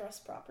wasn't, like,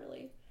 dressed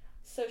properly.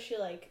 So she,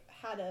 like,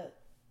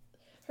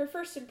 her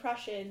first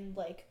impression,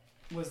 like,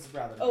 was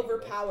rather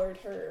overpowered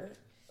her,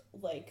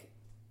 like,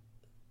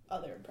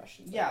 other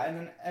impressions.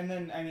 Yeah, and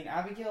then I mean,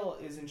 Abigail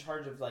is in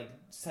charge of, like,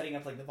 setting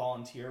up, like, the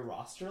volunteer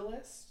roster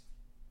list.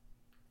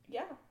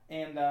 Yeah.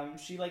 And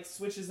she, like,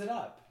 switches it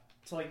up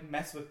to, like,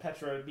 mess with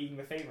Petra being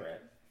the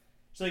favorite.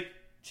 She, like,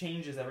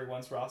 changes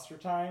everyone's roster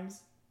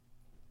times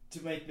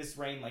to make Miss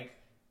Rain, like,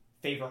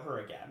 favor her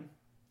again.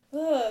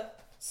 Ugh.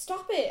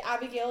 Stop it,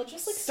 Abigail.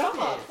 Just, like,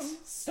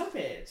 Stop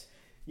it.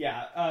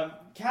 Yeah,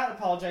 Kat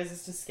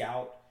apologizes to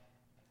Scout.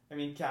 I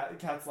mean,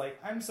 Kat's like,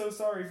 I'm so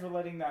sorry for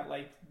letting that,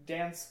 like,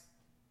 dance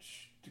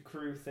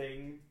crew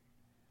thing,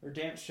 or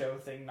dance show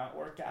thing not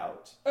work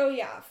out. Oh,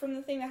 yeah, from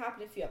the thing that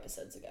happened a few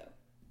episodes ago.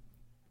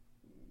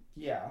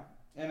 Yeah,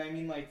 and I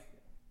mean, like,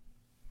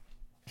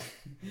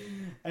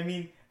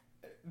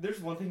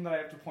 there's one thing that I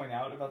have to point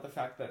out about the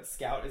fact that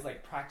Scout is,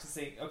 like,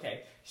 practicing,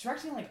 okay, she's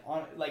practicing, like,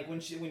 on, like, when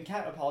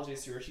Kat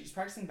apologizes to her, she's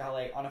practicing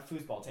ballet on a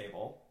foosball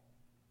table,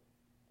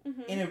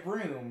 in a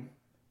room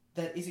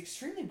that is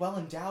extremely well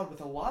endowed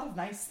with a lot of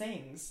nice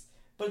things,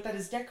 but that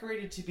is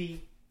decorated to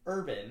be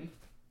urban.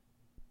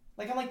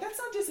 Like, I'm like, that's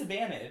not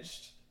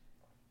disadvantaged.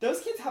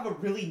 Those kids have a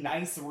really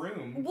nice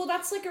room. Well,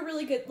 that's, like, a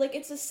really good... Like,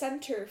 it's a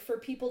center for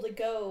people to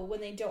go when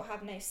they don't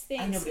have nice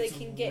things. I know, so they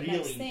can get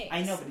nice things.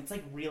 I know, but it's,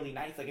 like, really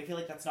nice. Like, I feel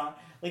like that's not...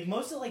 Like,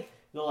 most of, like,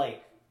 the,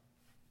 like...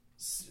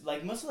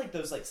 most of, like,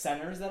 those, like,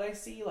 centers that I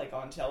see, like,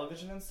 on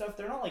television and stuff,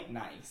 they're not, like,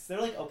 nice.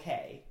 They're, like,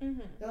 okay. Mm-hmm.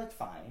 They're, like,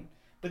 fine.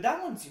 But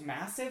that one's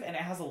massive, and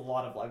it has a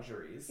lot of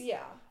luxuries.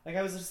 Yeah. Like,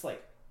 I was just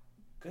like,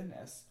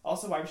 goodness.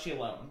 Also, why was she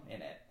alone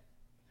in it?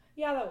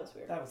 Yeah, that was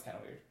weird. That was kind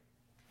of weird.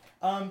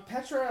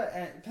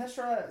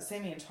 Petra,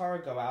 Sammy, and Tara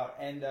go out,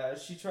 and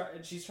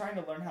she's trying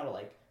to learn how to,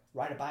 like,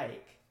 ride a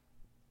bike.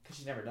 because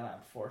she's never done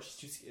that before.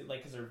 She's too,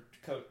 like, because her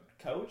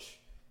coach,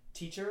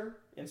 teacher,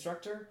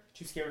 instructor,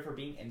 too scared of her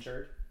being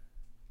injured.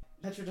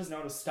 Petra doesn't know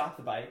how to stop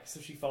the bike, so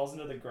she falls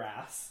into the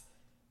grass.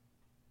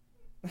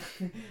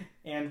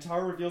 And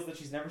Tara reveals that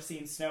she's never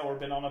seen snow or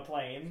been on a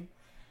plane.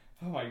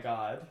 Oh my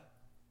god.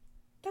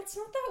 That's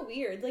not that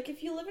weird. Like,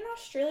 if you live in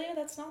Australia,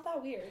 that's not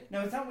that weird.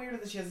 No, it's not weird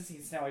that she hasn't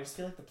seen snow. I just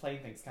feel like the plane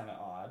thing's kind of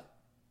odd.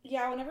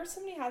 Yeah, whenever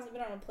somebody hasn't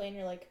been on a plane,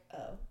 you're like,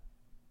 oh.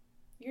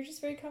 You're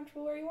just very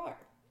comfortable where you are.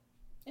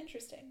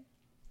 Interesting.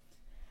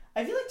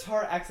 I feel like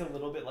Tara acts a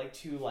little bit like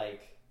too,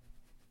 like,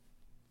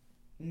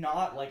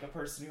 not like a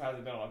person who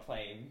hasn't been on a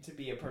plane to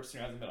be a person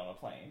who hasn't been on a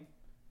plane.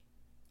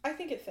 I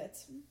think it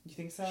fits. You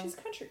think so? She's a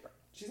country girl.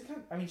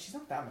 I mean, she's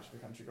not that much of a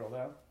country girl,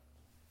 though.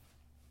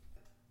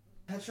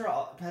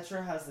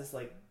 Petra has this,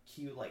 like,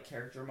 cute, like,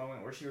 character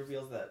moment where she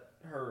reveals that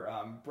her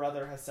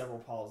brother has cerebral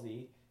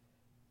palsy.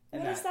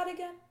 And what is that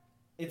again?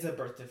 It's a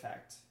birth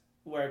defect,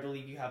 where I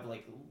believe you have,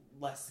 like,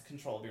 less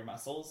control of your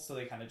muscles, so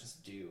they kind of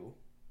just do,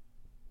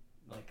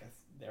 like,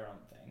 their own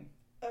thing.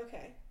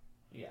 Okay.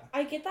 Yeah.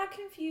 I get that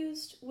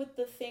confused with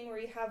the thing where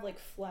you have, like,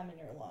 phlegm in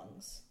your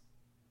lungs.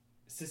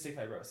 Cystic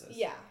fibrosis.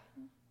 Yeah.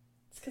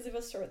 It's because it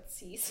was start with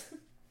C's.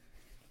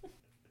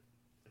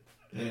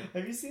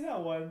 Have you seen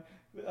that one?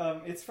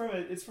 It's from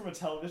a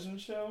television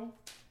show.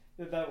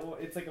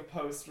 It's like a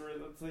post where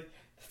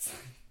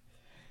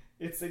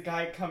it's a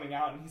guy coming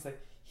out and he's like,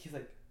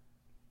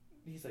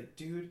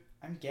 dude,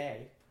 I'm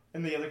gay.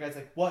 And the other guy's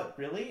like, what,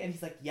 really? And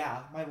he's like,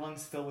 yeah, my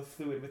lungs fill with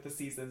fluid with the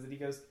seasons. And he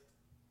goes,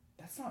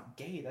 that's not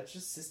gay, that's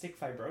just cystic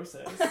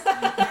fibrosis.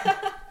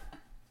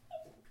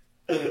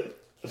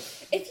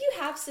 If you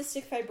have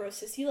cystic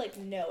fibrosis, you, like,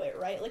 know it,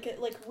 right? Like, it,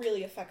 like,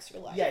 really affects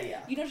your life.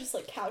 Yeah. You don't just,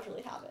 like,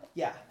 casually have it.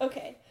 Yeah.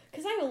 Okay.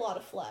 Because I have a lot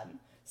of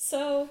phlegm.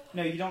 So...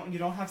 No, you don't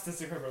have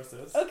cystic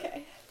fibrosis.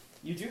 Okay.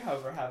 You do,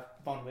 however, have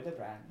von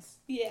Willebrand's.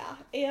 Yeah.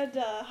 And,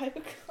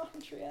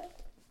 hypochondria.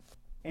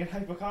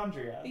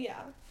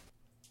 Yeah.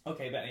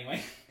 Okay, but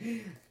anyway.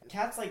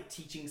 Kat's, like,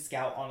 teaching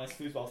Scout on his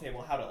foosball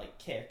table how to, like,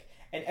 kick.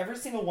 And every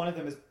single one of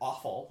them is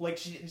awful. Like,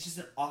 it's just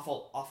an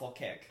awful, awful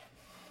kick.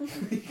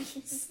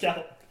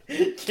 Scout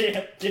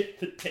can't get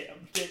the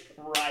damn kick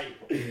right.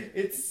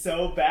 It's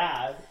so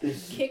bad.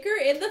 Kick her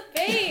in the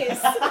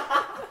face!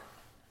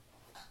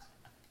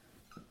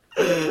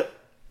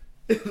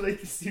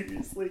 Like,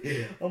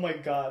 seriously. Oh my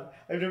god.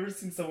 I've never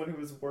seen someone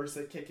who was worse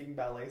at kicking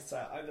ballet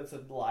style. That's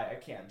a lie. I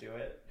can't do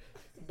it.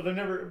 But I've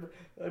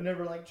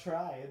never like,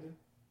 tried.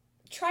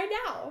 Try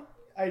now.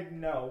 I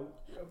know.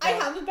 I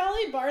have a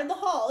ballet bar in the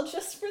hall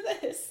just for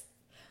this.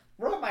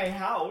 We're at my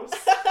house.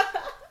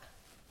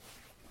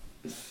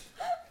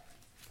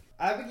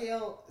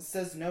 Abigail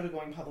says no to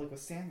going public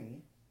with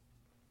Sammy.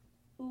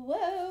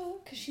 Whoa,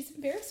 because she's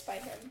embarrassed by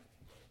him.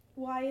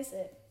 Why is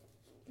it?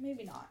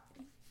 Maybe not.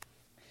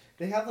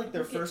 They have, like,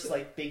 their first,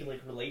 like, big,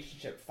 like,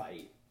 relationship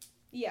fight.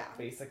 Yeah.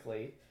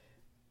 Basically.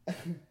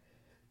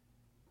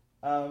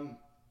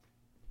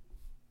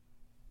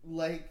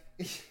 Like,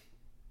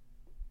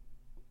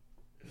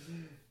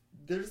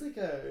 there's, like,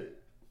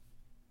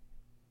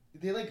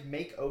 they, like,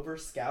 make over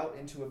Scout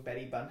into a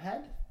Betty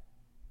Bunhead,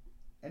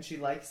 and she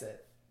likes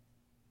it.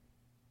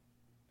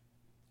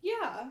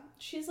 Yeah,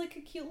 she's, like,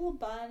 a cute little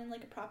bun and,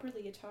 like, a proper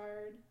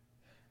leotard.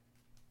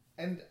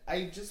 And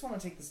I just want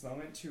to take this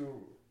moment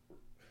to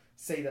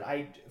say that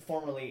I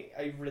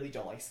really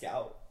don't like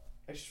Scout.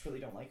 I just really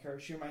don't like her.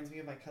 She reminds me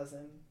of my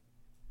cousin.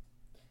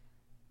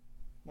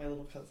 My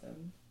little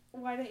cousin.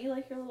 Why don't you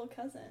like your little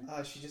cousin?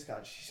 She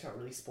got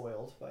really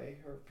spoiled by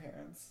her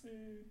parents.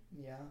 Mm.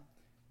 Yeah.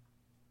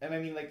 And I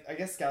mean, like, I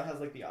guess Scout has,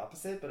 like, the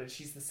opposite, but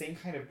she's the same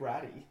kind of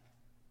bratty.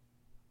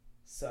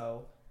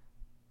 So...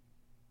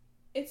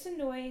 It's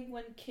annoying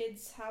when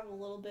kids have a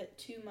little bit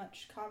too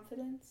much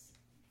confidence.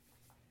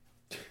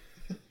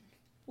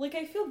 Like,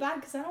 I feel bad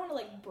because I don't want to,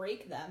 like,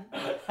 break them.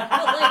 But, like...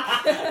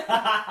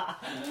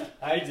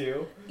 I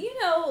do.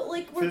 You know,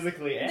 like...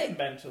 Physically and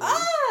mentally.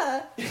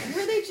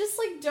 Where they just,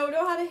 like, don't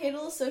know how to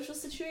handle a social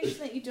situation,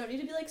 that you don't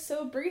need to be, like,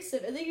 so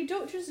abrasive. And then you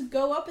don't just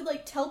go up and,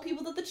 like, tell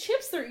people that the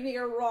chips they're eating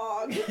are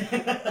wrong.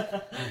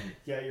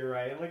 Yeah, you're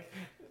right. Like,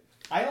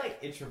 I like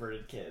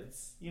introverted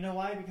kids. You know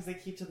why? Because they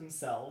keep to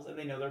themselves and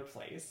they know their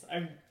place.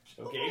 I'm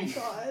joking. Oh my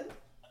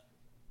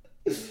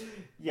god.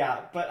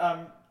 Yeah,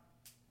 but,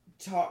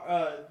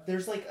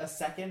 there's, like, a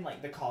second,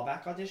 like, the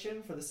callback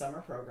audition for the summer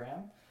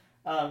program.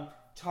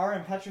 Tara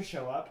and Petra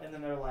show up, and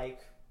then they're like,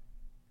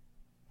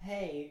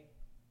 hey,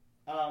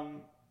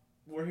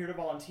 we're here to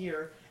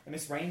volunteer. And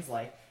Miss Rain's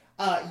like,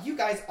 you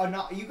guys were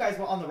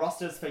on the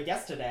rosters for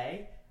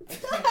yesterday.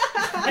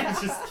 I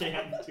just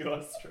can't do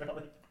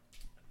Australia.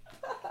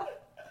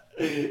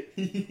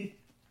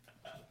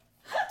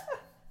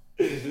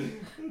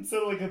 It's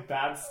so, like, a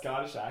bad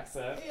Scottish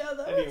accent. Yeah,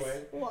 that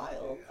anyway. was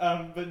wild.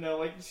 But no,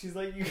 like, she's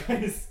like, you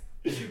guys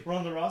were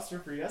on the roster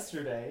for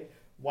yesterday.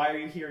 Why are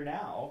you here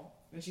now?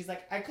 And she's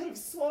like, I could have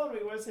sworn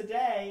we were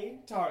today.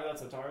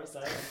 That's what Tara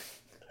said.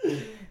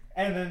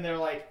 And then they're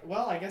like,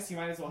 well, I guess you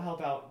might as well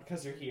help out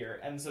because you're here.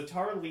 And so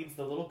Tara leads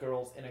the little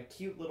girls in a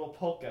cute little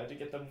polka to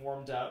get them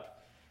warmed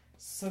up.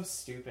 So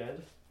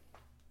stupid.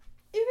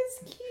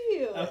 is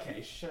cute.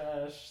 Okay,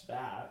 shush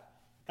that.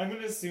 I'm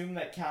gonna assume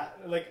that Kat,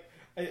 like,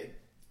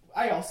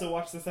 I also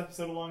watched this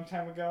episode a long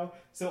time ago,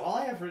 so all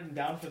I have written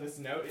down for this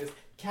note is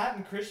Kat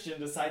and Christian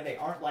decide they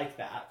aren't like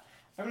that.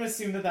 I'm gonna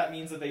assume that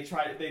means that they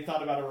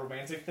thought about a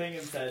romantic thing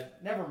and said,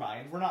 never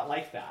mind, we're not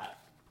like that.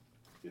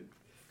 Is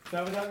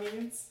that what that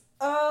means?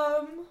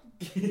 Oh.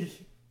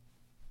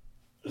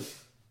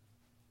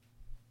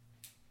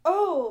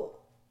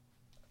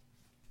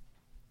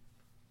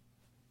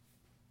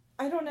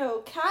 I don't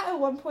know. Kat at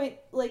one point,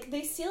 like,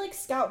 they see, like,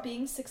 Scout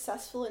being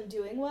successful and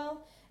doing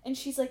well, and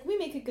she's like, we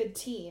make a good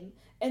team.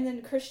 And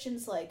then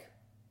Christian's like,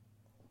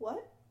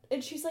 what?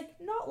 And she's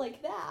like, not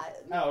like that.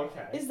 Oh,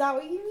 okay. Is that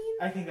what you mean?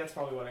 I think that's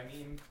probably what I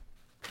mean.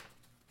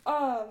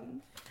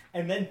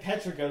 And then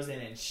Petra goes in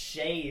and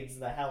shades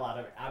the hell out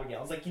of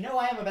Abigail. It's like, you know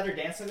I am a better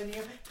dancer than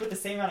you? Put the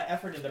same amount of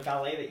effort into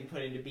ballet that you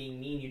put into being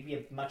mean, you'd be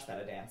a much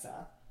better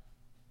dancer.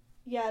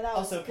 Yeah, that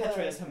was Also, good.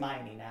 Petra is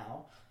Hermione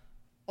now.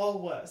 Or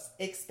worse,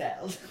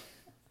 expelled.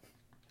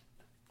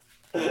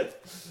 I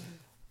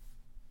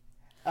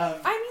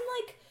mean,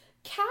 like,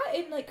 Kat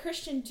and, like,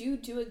 Christian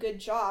do a good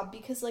job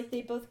because, like,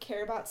 they both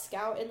care about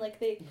Scout and, like,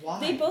 they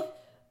both,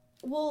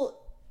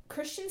 well,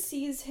 Christian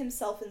sees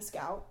himself in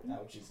Scout.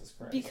 Oh, Jesus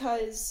Christ.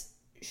 Because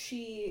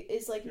she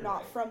is, like, You're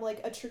not right. From,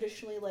 like, a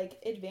traditionally,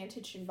 like,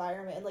 advantaged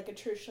environment and, like, a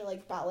traditionally,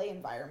 like, ballet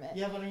environment.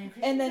 Yeah, but I mean,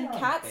 and then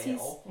Kat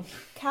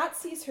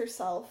sees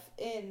herself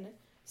in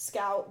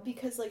Scout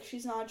because, like,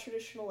 she's not a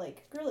traditional,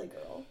 like, girly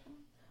girl.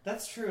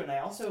 That's true, and I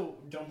also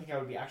don't think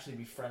I would actually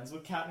be friends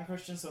with Kat and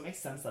Christian, so it makes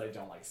sense that I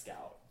don't like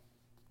Scout.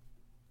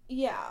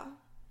 Yeah.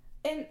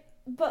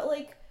 But,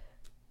 like,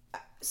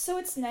 so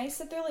it's nice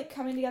that they're, like,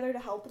 coming together to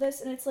help this,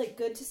 and it's, like,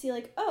 good to see,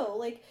 like, oh,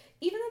 like,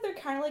 even though they're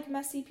kind of, like,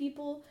 messy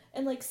people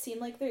and, like, seem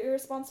like they're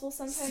irresponsible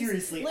sometimes.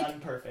 Seriously, like,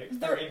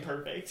 unperfect. They're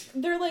imperfect.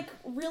 They're, like,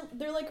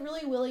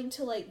 really willing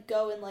to, like,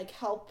 go and, like,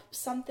 help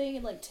something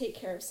and, like, take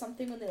care of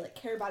something when they, like,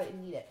 care about it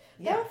and need it.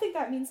 Yeah. I don't think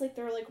that means, like,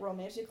 they're, like,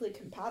 romantically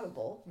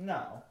compatible.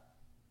 No.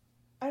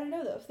 I don't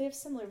know, though, if they have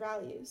similar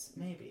values.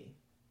 Maybe.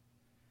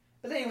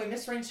 But anyway,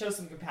 Miss Rain shows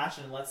some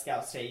compassion and lets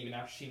Scout stay even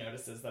after she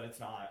notices that it's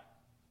not.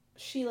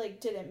 She,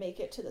 like, didn't make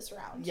it to this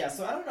round. Yeah,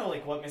 so I don't know,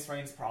 like, what Miss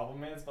Rain's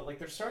problem is, but, like,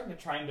 they're starting to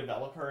try and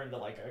develop her into,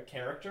 like, a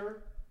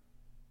character.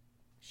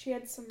 She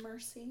had some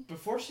mercy.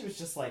 Before she was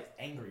just, like,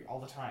 angry all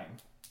the time.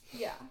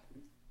 Yeah.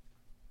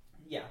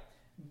 Yeah.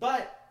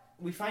 But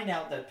we find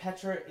out that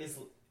Petra is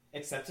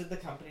accepted the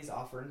company's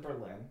offer in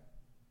Berlin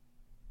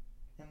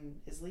and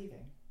is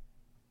leaving.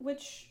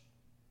 Which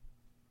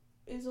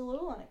is a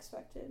little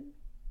unexpected.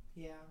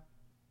 Yeah.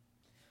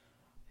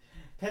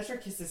 Petra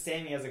kisses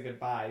Sammy as a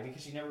goodbye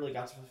because she never really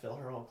got to fulfill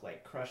her whole,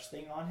 like, crush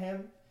thing on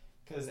him.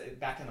 Because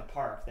back in the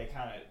park,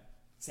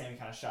 Sammy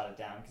kind of shot it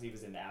down because he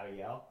was into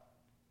Abigail.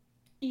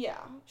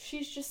 Yeah.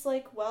 She's just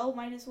like, well,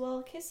 might as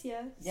well kiss you.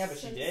 Yeah, but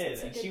she did,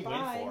 and she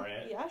went for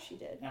it. Yeah, she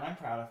did. And I'm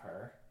proud of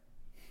her.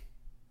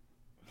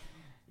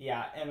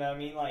 Yeah, and I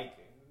mean, like,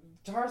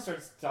 Tara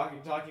starts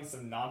talking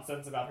some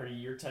nonsense about her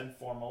year 10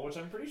 formal, which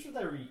I'm pretty sure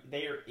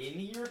they are in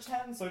year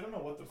 10, so I don't know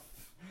what the...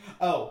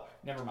 Oh,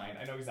 never mind.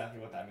 I know exactly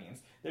what that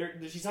means.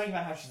 She's talking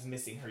about how she's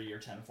missing her year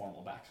 10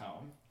 formal back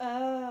home.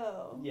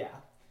 Oh. Yeah.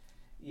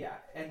 Yeah,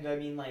 and I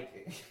mean,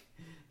 like...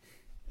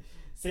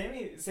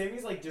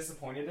 Sammy's, like,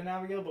 disappointed in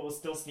Abigail, but will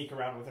still sneak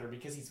around with her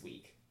because he's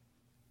weak.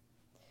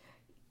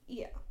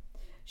 Yeah.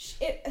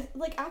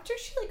 After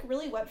she, like,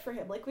 really went for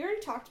him, like, we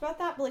already talked about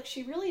that, but, like,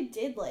 she really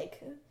did,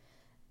 like...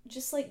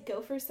 just, like,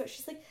 go for it. So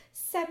she's like,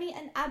 Sammy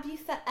and Abby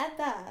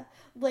forever.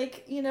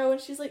 Like, you know,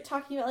 and she's, like,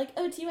 talking about, like,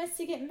 oh, do you want us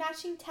to get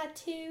matching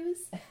tattoos?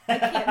 I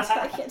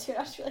can't do an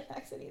Australian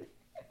accent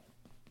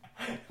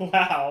either.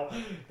 Wow.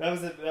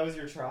 That was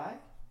your try?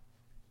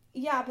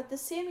 Yeah, but the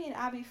Sammy and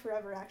Abby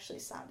forever actually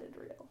sounded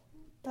real.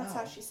 That's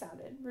how she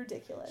sounded.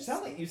 Ridiculous.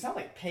 You sound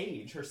like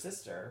Paige, her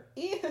sister.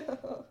 Ew.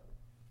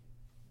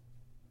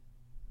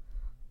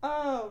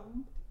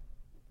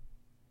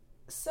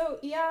 So,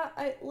 yeah,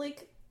 I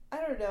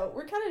don't know.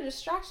 We're kind of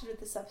distracted with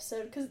this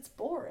episode because it's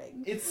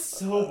boring. It's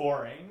so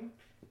boring.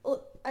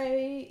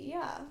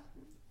 Yeah.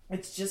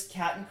 It's just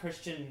Kat and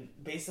Christian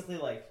basically,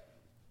 like...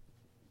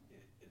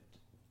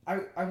 I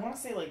want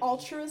to say, like...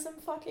 altruism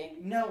fucking?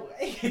 No.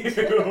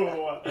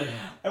 Ew.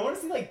 I want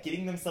to say, like,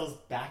 getting themselves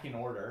back in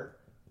order.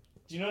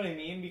 Do you know what I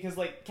mean? Because,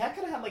 like, Kat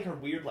kind of had, like, her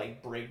weird,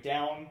 like,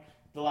 breakdown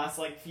the last,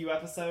 like, few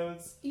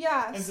episodes.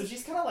 Yeah. And so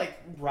she's kind of, like,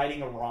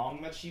 righting a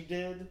wrong that she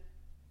did.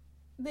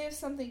 They have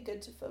something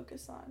good to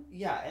focus on.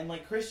 Yeah, and,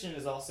 like, Christian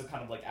is also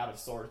kind of, like, out of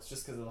sorts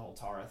just because of the whole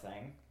Tara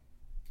thing.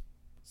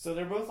 So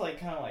they're both, like,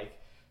 kind of, like,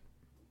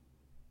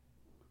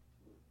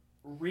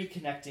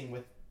 reconnecting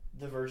with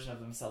the version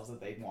of themselves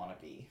that they want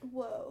to be.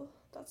 Whoa,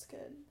 that's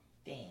good.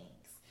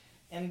 Thanks.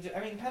 And,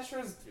 I mean,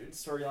 Petra's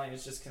storyline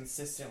is just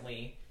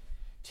consistently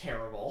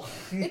terrible.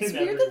 It's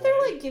weird that they're,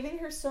 like, giving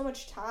her so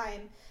much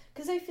time.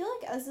 Because I feel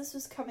like as this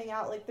was coming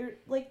out,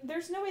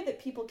 there's no way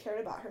that people cared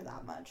about her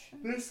that much.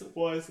 This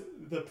was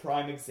the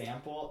prime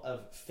example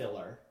of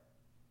filler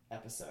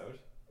episode.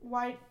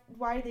 Why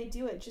did they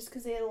do it? Just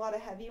because they had a lot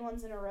of heavy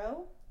ones in a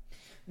row?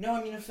 No,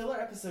 I mean, a filler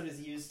episode is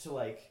used to,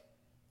 like,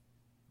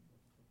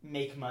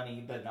 make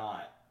money but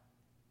not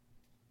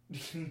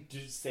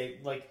just say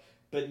like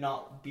but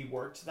not be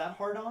worked that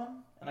hard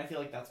on, and I feel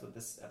like that's what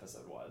this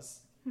episode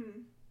was.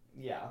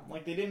 Yeah,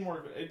 like they didn't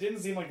work. It didn't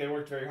seem like they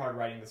worked very hard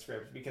writing the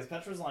script because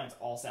Petra's lines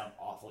all sound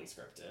awfully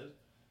scripted.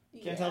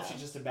 Can't tell if she's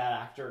just a bad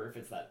actor or if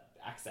it's that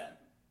accent.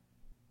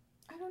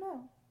 I don't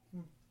know.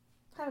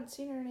 Haven't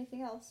seen her in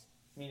anything else.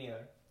 Me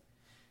neither.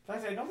 In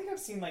fact, I don't think I've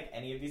seen like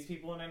any of these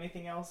people in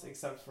anything else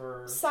except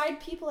for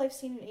side people I've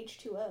seen in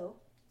H2O.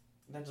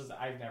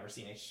 I've never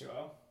seen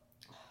H2O.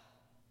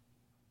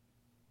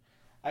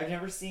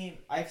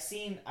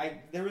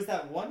 There was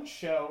that one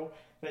show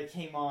that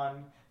came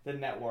on the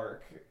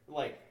network,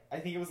 like, I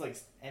think it was, like,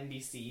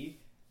 NBC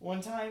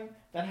one time,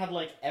 that had,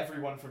 like,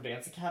 everyone from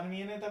Dance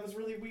Academy in it. That was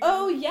really weird.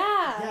 Oh, yeah!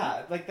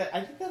 Yeah, like, that.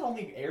 I think that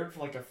only aired for,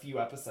 like, a few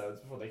episodes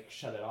before they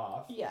shut it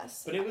off.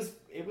 Yes. But it was,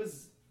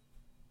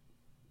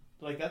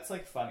 like, that's,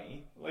 like,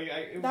 funny. Like,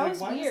 why weird.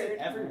 was it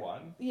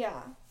everyone?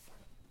 Yeah.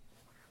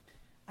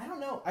 I don't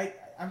know.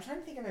 I'm trying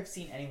to think if I've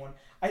seen anyone.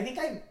 I think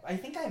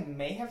I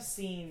may have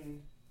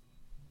seen...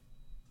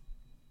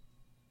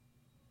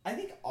 I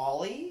think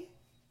Ollie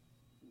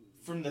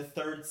from the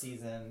third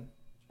season,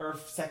 or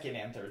second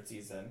and third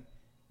season,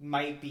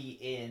 might be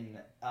in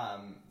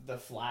The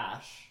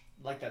Flash,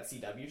 like that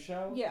CW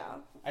show. Yeah.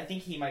 I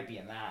think he might be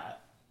in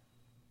that.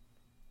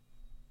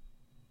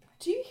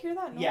 Do you hear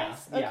that noise? Yeah.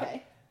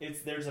 Okay.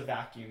 There's a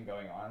vacuum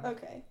going on.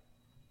 Okay.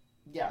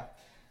 Yeah.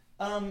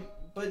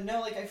 But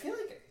no, like, I feel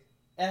like...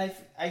 And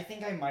I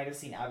think I might have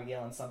seen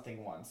Abigail in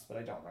something once, but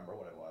I don't remember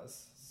what it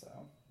was, so...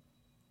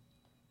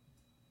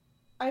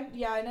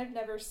 and I've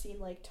never seen,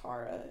 like,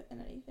 Tara in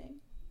anything.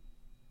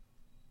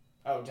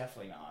 Oh,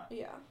 definitely not.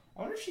 Yeah. I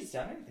wonder if she's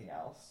done anything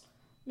else.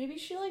 Maybe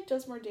she, like,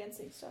 does more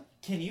dancing stuff.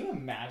 Can you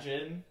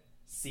imagine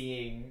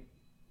seeing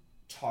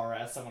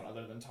Tara as someone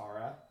other than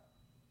Tara?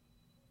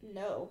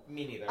 No.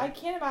 Me neither. I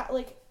can't imagine,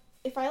 like,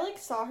 if I, like,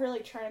 saw her,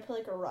 like, trying to play,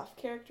 like, a rough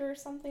character or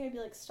something, I'd be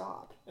like,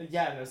 stop.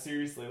 Yeah, no,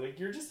 seriously. Like,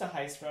 you're just a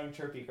high-strung,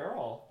 chirpy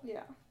girl.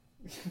 Yeah.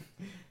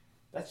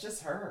 That's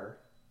just her.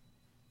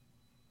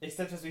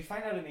 Except as we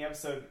find out in the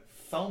episode,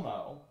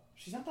 FOMO,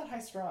 she's not that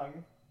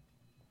high-strung.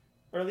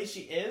 Or at least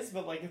she is,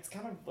 but, like, it's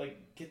kind of, like,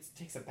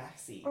 takes a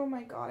backseat. Oh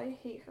my god, I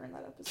hate her in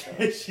that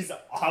episode. She's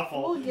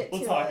awful.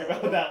 We'll talk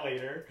about that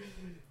later.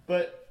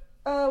 But...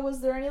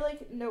 was there any,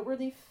 like,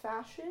 noteworthy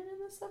fashion in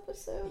this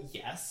episode?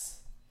 Yes.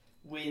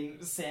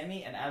 When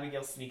Sammy and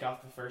Abigail sneak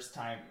off the first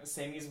time,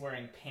 Sammy's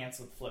wearing pants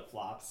with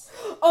flip-flops.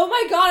 Oh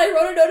my god, I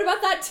wrote a note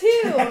about that too!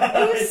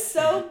 It was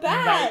so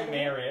bad!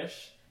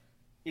 Nightmarish.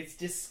 It's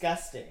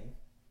disgusting.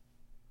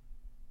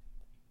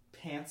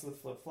 Pants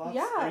with flip-flops?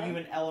 Yeah. Are you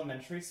in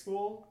elementary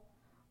school?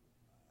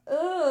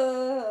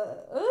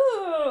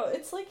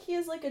 It's like he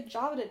has, like, a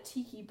job at a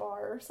tiki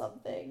bar or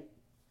something.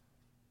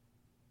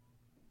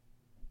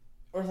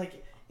 Or,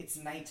 like, it's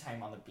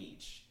nighttime on the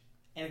beach,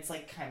 and it's,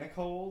 like, kind of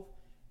cold,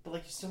 but,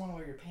 like, you still want to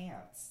wear your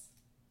pants.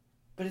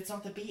 But it's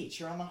not the beach,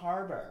 you're on the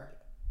harbor.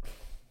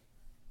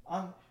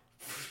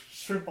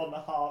 Shrimp on the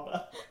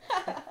harbor.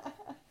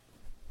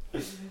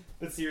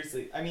 But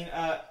seriously, I mean,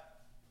 I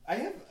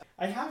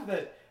have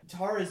that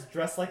Tara's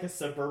dressed like a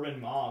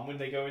suburban mom when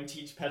they go and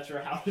teach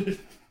Petra how to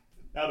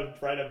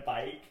ride a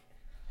bike.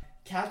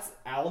 Kat's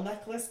owl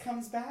necklace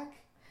comes back.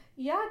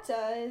 Yeah, it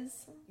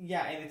does.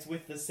 Yeah, and it's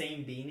with the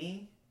same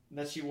beanie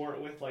that she wore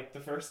it with, like, the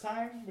first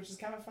time, which is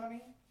kind of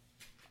funny.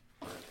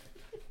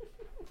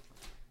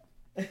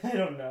 I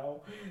don't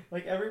know.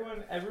 Like,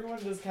 everyone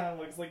just kind of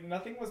looks like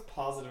nothing was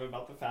positive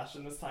about the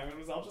fashion this time. It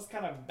was all just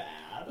kind of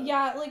bad.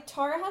 Yeah, like,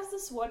 Tara has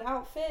this one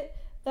outfit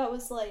that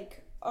was,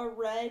 like, a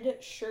red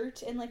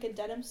shirt and, like, a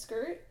denim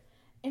skirt.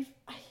 And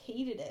I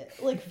hated it,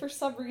 like, for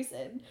some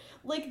reason.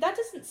 Like, that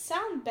doesn't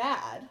sound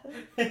bad.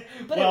 But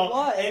well, it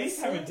was.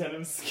 Anytime a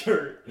denim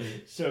skirt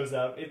shows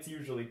up, it's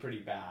usually pretty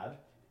bad.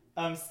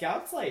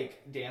 Scout's,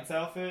 like, dance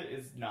outfit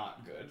is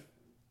not good.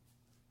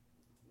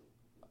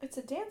 It's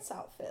a dance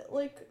outfit.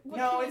 Like, what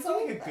no, it's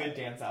not, like, a good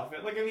dance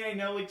outfit. Like, I mean, I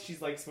know, like,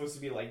 she's, like, supposed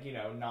to be, like, you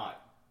know,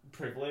 not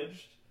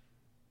privileged.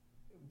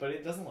 But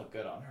it doesn't look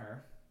good on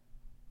her.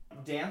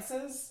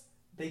 Dances,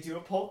 they do a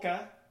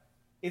polka.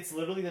 It's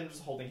literally them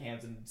just holding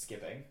hands and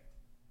skipping.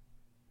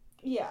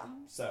 Yeah.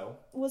 So.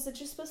 Was it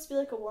just supposed to be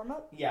like a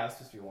warm-up? Yeah, it was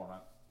supposed to be a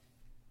warm-up.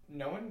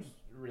 No one's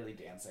really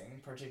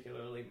dancing,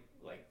 particularly,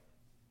 like,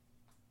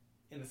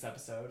 in this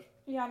episode.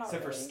 Yeah, not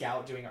Except really. for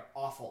Scout doing her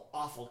awful,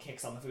 awful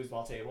kicks on the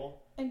foosball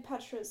table. And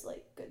Petra's,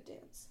 like, good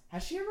dance.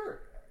 Has she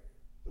ever,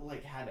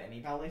 like, had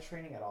any ballet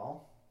training at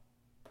all?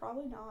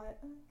 Probably not.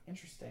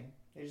 Interesting.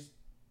 They just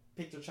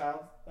picked a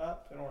child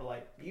up and were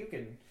like, you're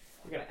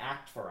gonna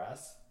act for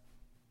us.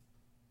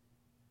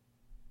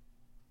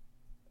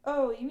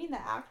 Oh, you mean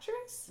the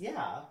actress?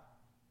 Yeah.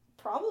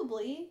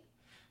 Probably.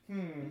 But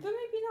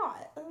maybe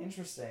not.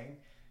 Interesting.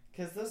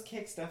 Because those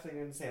kicks definitely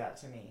didn't say that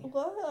to me.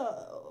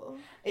 Whoa.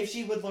 If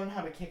she would learn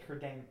how to kick her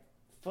dang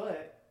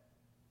foot,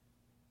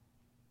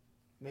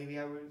 maybe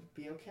I would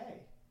be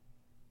okay.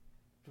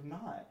 But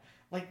not.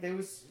 Like, there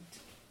was...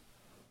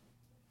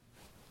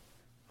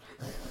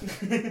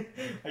 I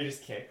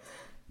just kicked.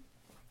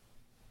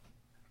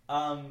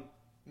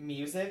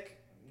 Music,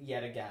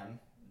 yet again,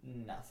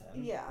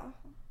 nothing. Yeah.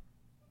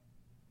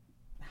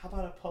 How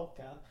about a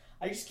polka?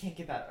 I just can't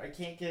get that. I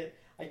can't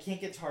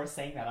get Tara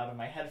saying that out of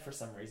my head for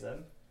some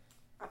reason.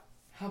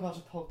 How about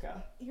a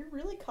polka? You're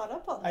really caught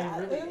up on that. I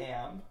really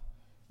am.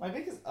 My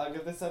biggest ugh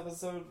of this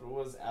episode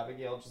was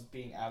Abigail just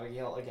being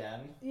Abigail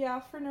again. Yeah,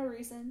 for no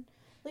reason.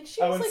 Like,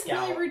 she was, like,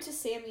 Scout. really rude to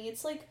Sammy.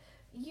 It's like,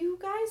 you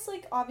guys,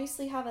 like,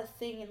 obviously have a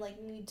thing and, like,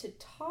 need to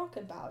talk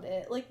about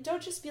it. Like,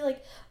 don't just be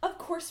like, of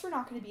course we're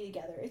not going to be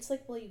together. It's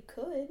like, well, you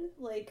could.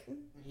 Like,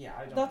 yeah,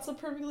 I don't that's a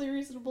perfectly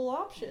reasonable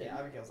option. Yeah,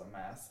 Abigail's a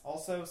mess.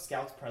 Also,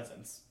 Scout's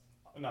presence.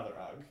 Another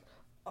ugh.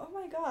 Oh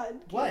my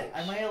god. What?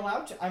 I'm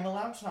allowed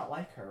to not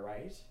like her,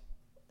 right?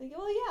 Like,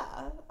 well,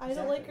 yeah. I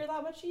don't like her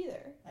that much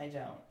either. I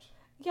don't.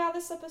 Yeah,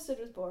 this episode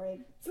was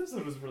boring. This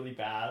episode was really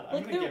bad.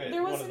 Like,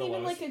 there wasn't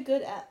even, like, a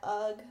good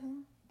ugh.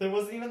 There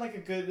wasn't even,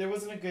 like, there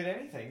wasn't a good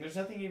anything. There's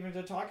nothing even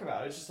to talk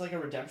about. It's just, like, a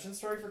redemption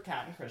story for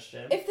Kat and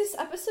Christian. If this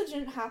episode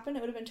didn't happen,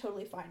 it would have been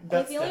totally fine.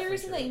 That's like, the only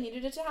reason true. that you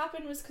needed it to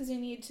happen was because you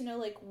needed to know,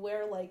 like,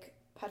 where, like,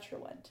 Petra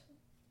went.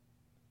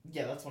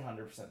 Yeah, that's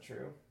 100%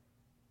 true.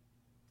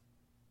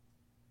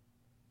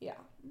 Yeah.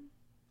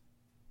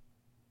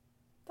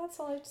 That's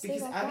all I have to say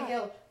about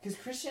Abigail, because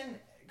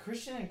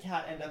Christian and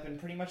Kat end up in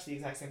pretty much the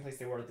exact same place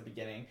they were at the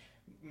beginning,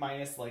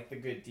 minus, like, the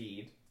good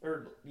deed.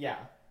 Or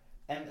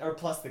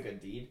plus the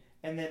good deed.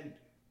 And then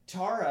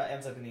Tara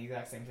ends up in the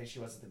exact same place she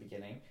was at the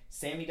beginning.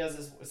 Sammy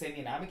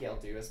and Abigail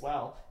do as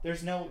well.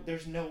 There's no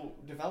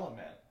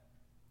development.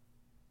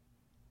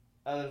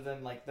 Other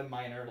than, like, the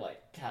minor,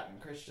 like, Kat and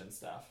Christian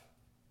stuff.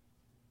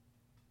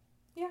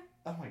 Yeah.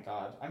 Oh my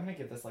god. I'm gonna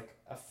give this, like,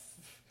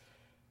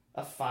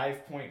 a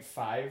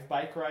 5.5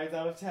 bike rides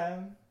out of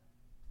 10.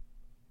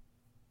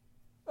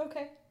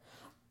 Okay.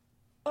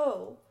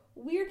 Oh,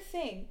 weird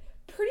thing.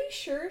 Pretty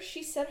sure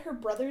she said her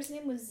brother's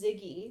name was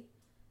Ziggy.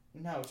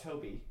 No,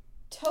 Toby.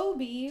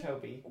 Toby?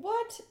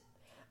 What?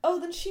 Oh,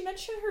 then she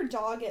mentioned her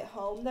dog at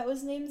home that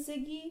was named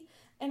Ziggy,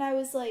 and I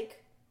was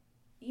like,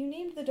 you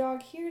named the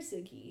dog here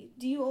Ziggy.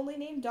 Do you only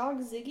name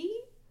dog Ziggy?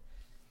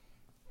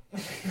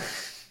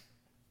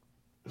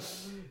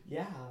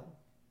 Yeah.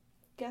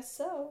 Guess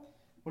so.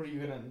 What are you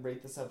gonna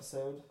rate this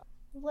episode?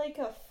 Like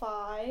a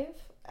 5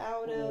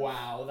 out of...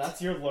 Wow,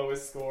 that's your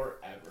lowest score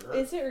ever.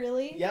 Is it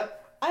really?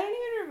 Yep. I don't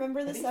even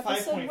remember this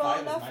episode well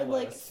enough and,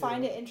 like,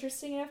 find it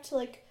interesting enough to,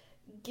 like,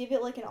 give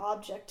it, like, an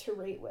object to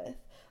rate with.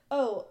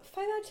 Oh,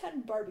 5 out of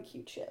 10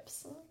 barbecue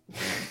chips.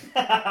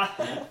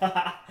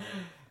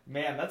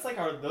 Man, that's like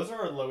those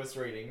are our lowest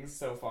ratings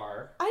so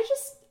far. I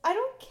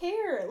don't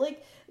care.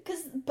 Like,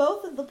 because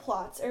both of the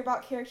plots are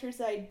about characters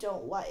that I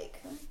don't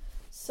like.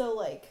 So,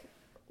 like,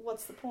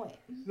 what's the point?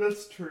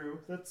 That's true.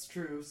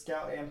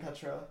 Scout and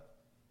Petra.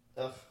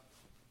 Ugh.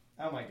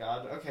 Oh my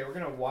god. Okay, we're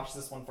gonna watch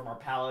this one from our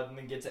palette and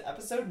then get to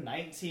episode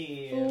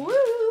 19. Woo!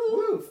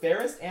 Woo!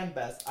 Fairest and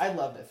Best. I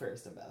loved it,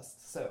 Fairest and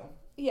Best. So.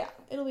 Yeah,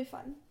 it'll be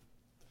fun.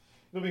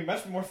 It'll be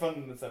much more fun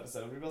than this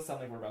episode. We both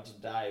sound like we're about to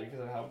die because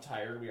of how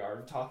tired we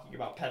are talking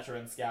about Petra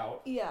and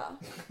Scout. Yeah.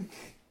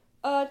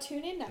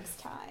 Tune in next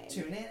time.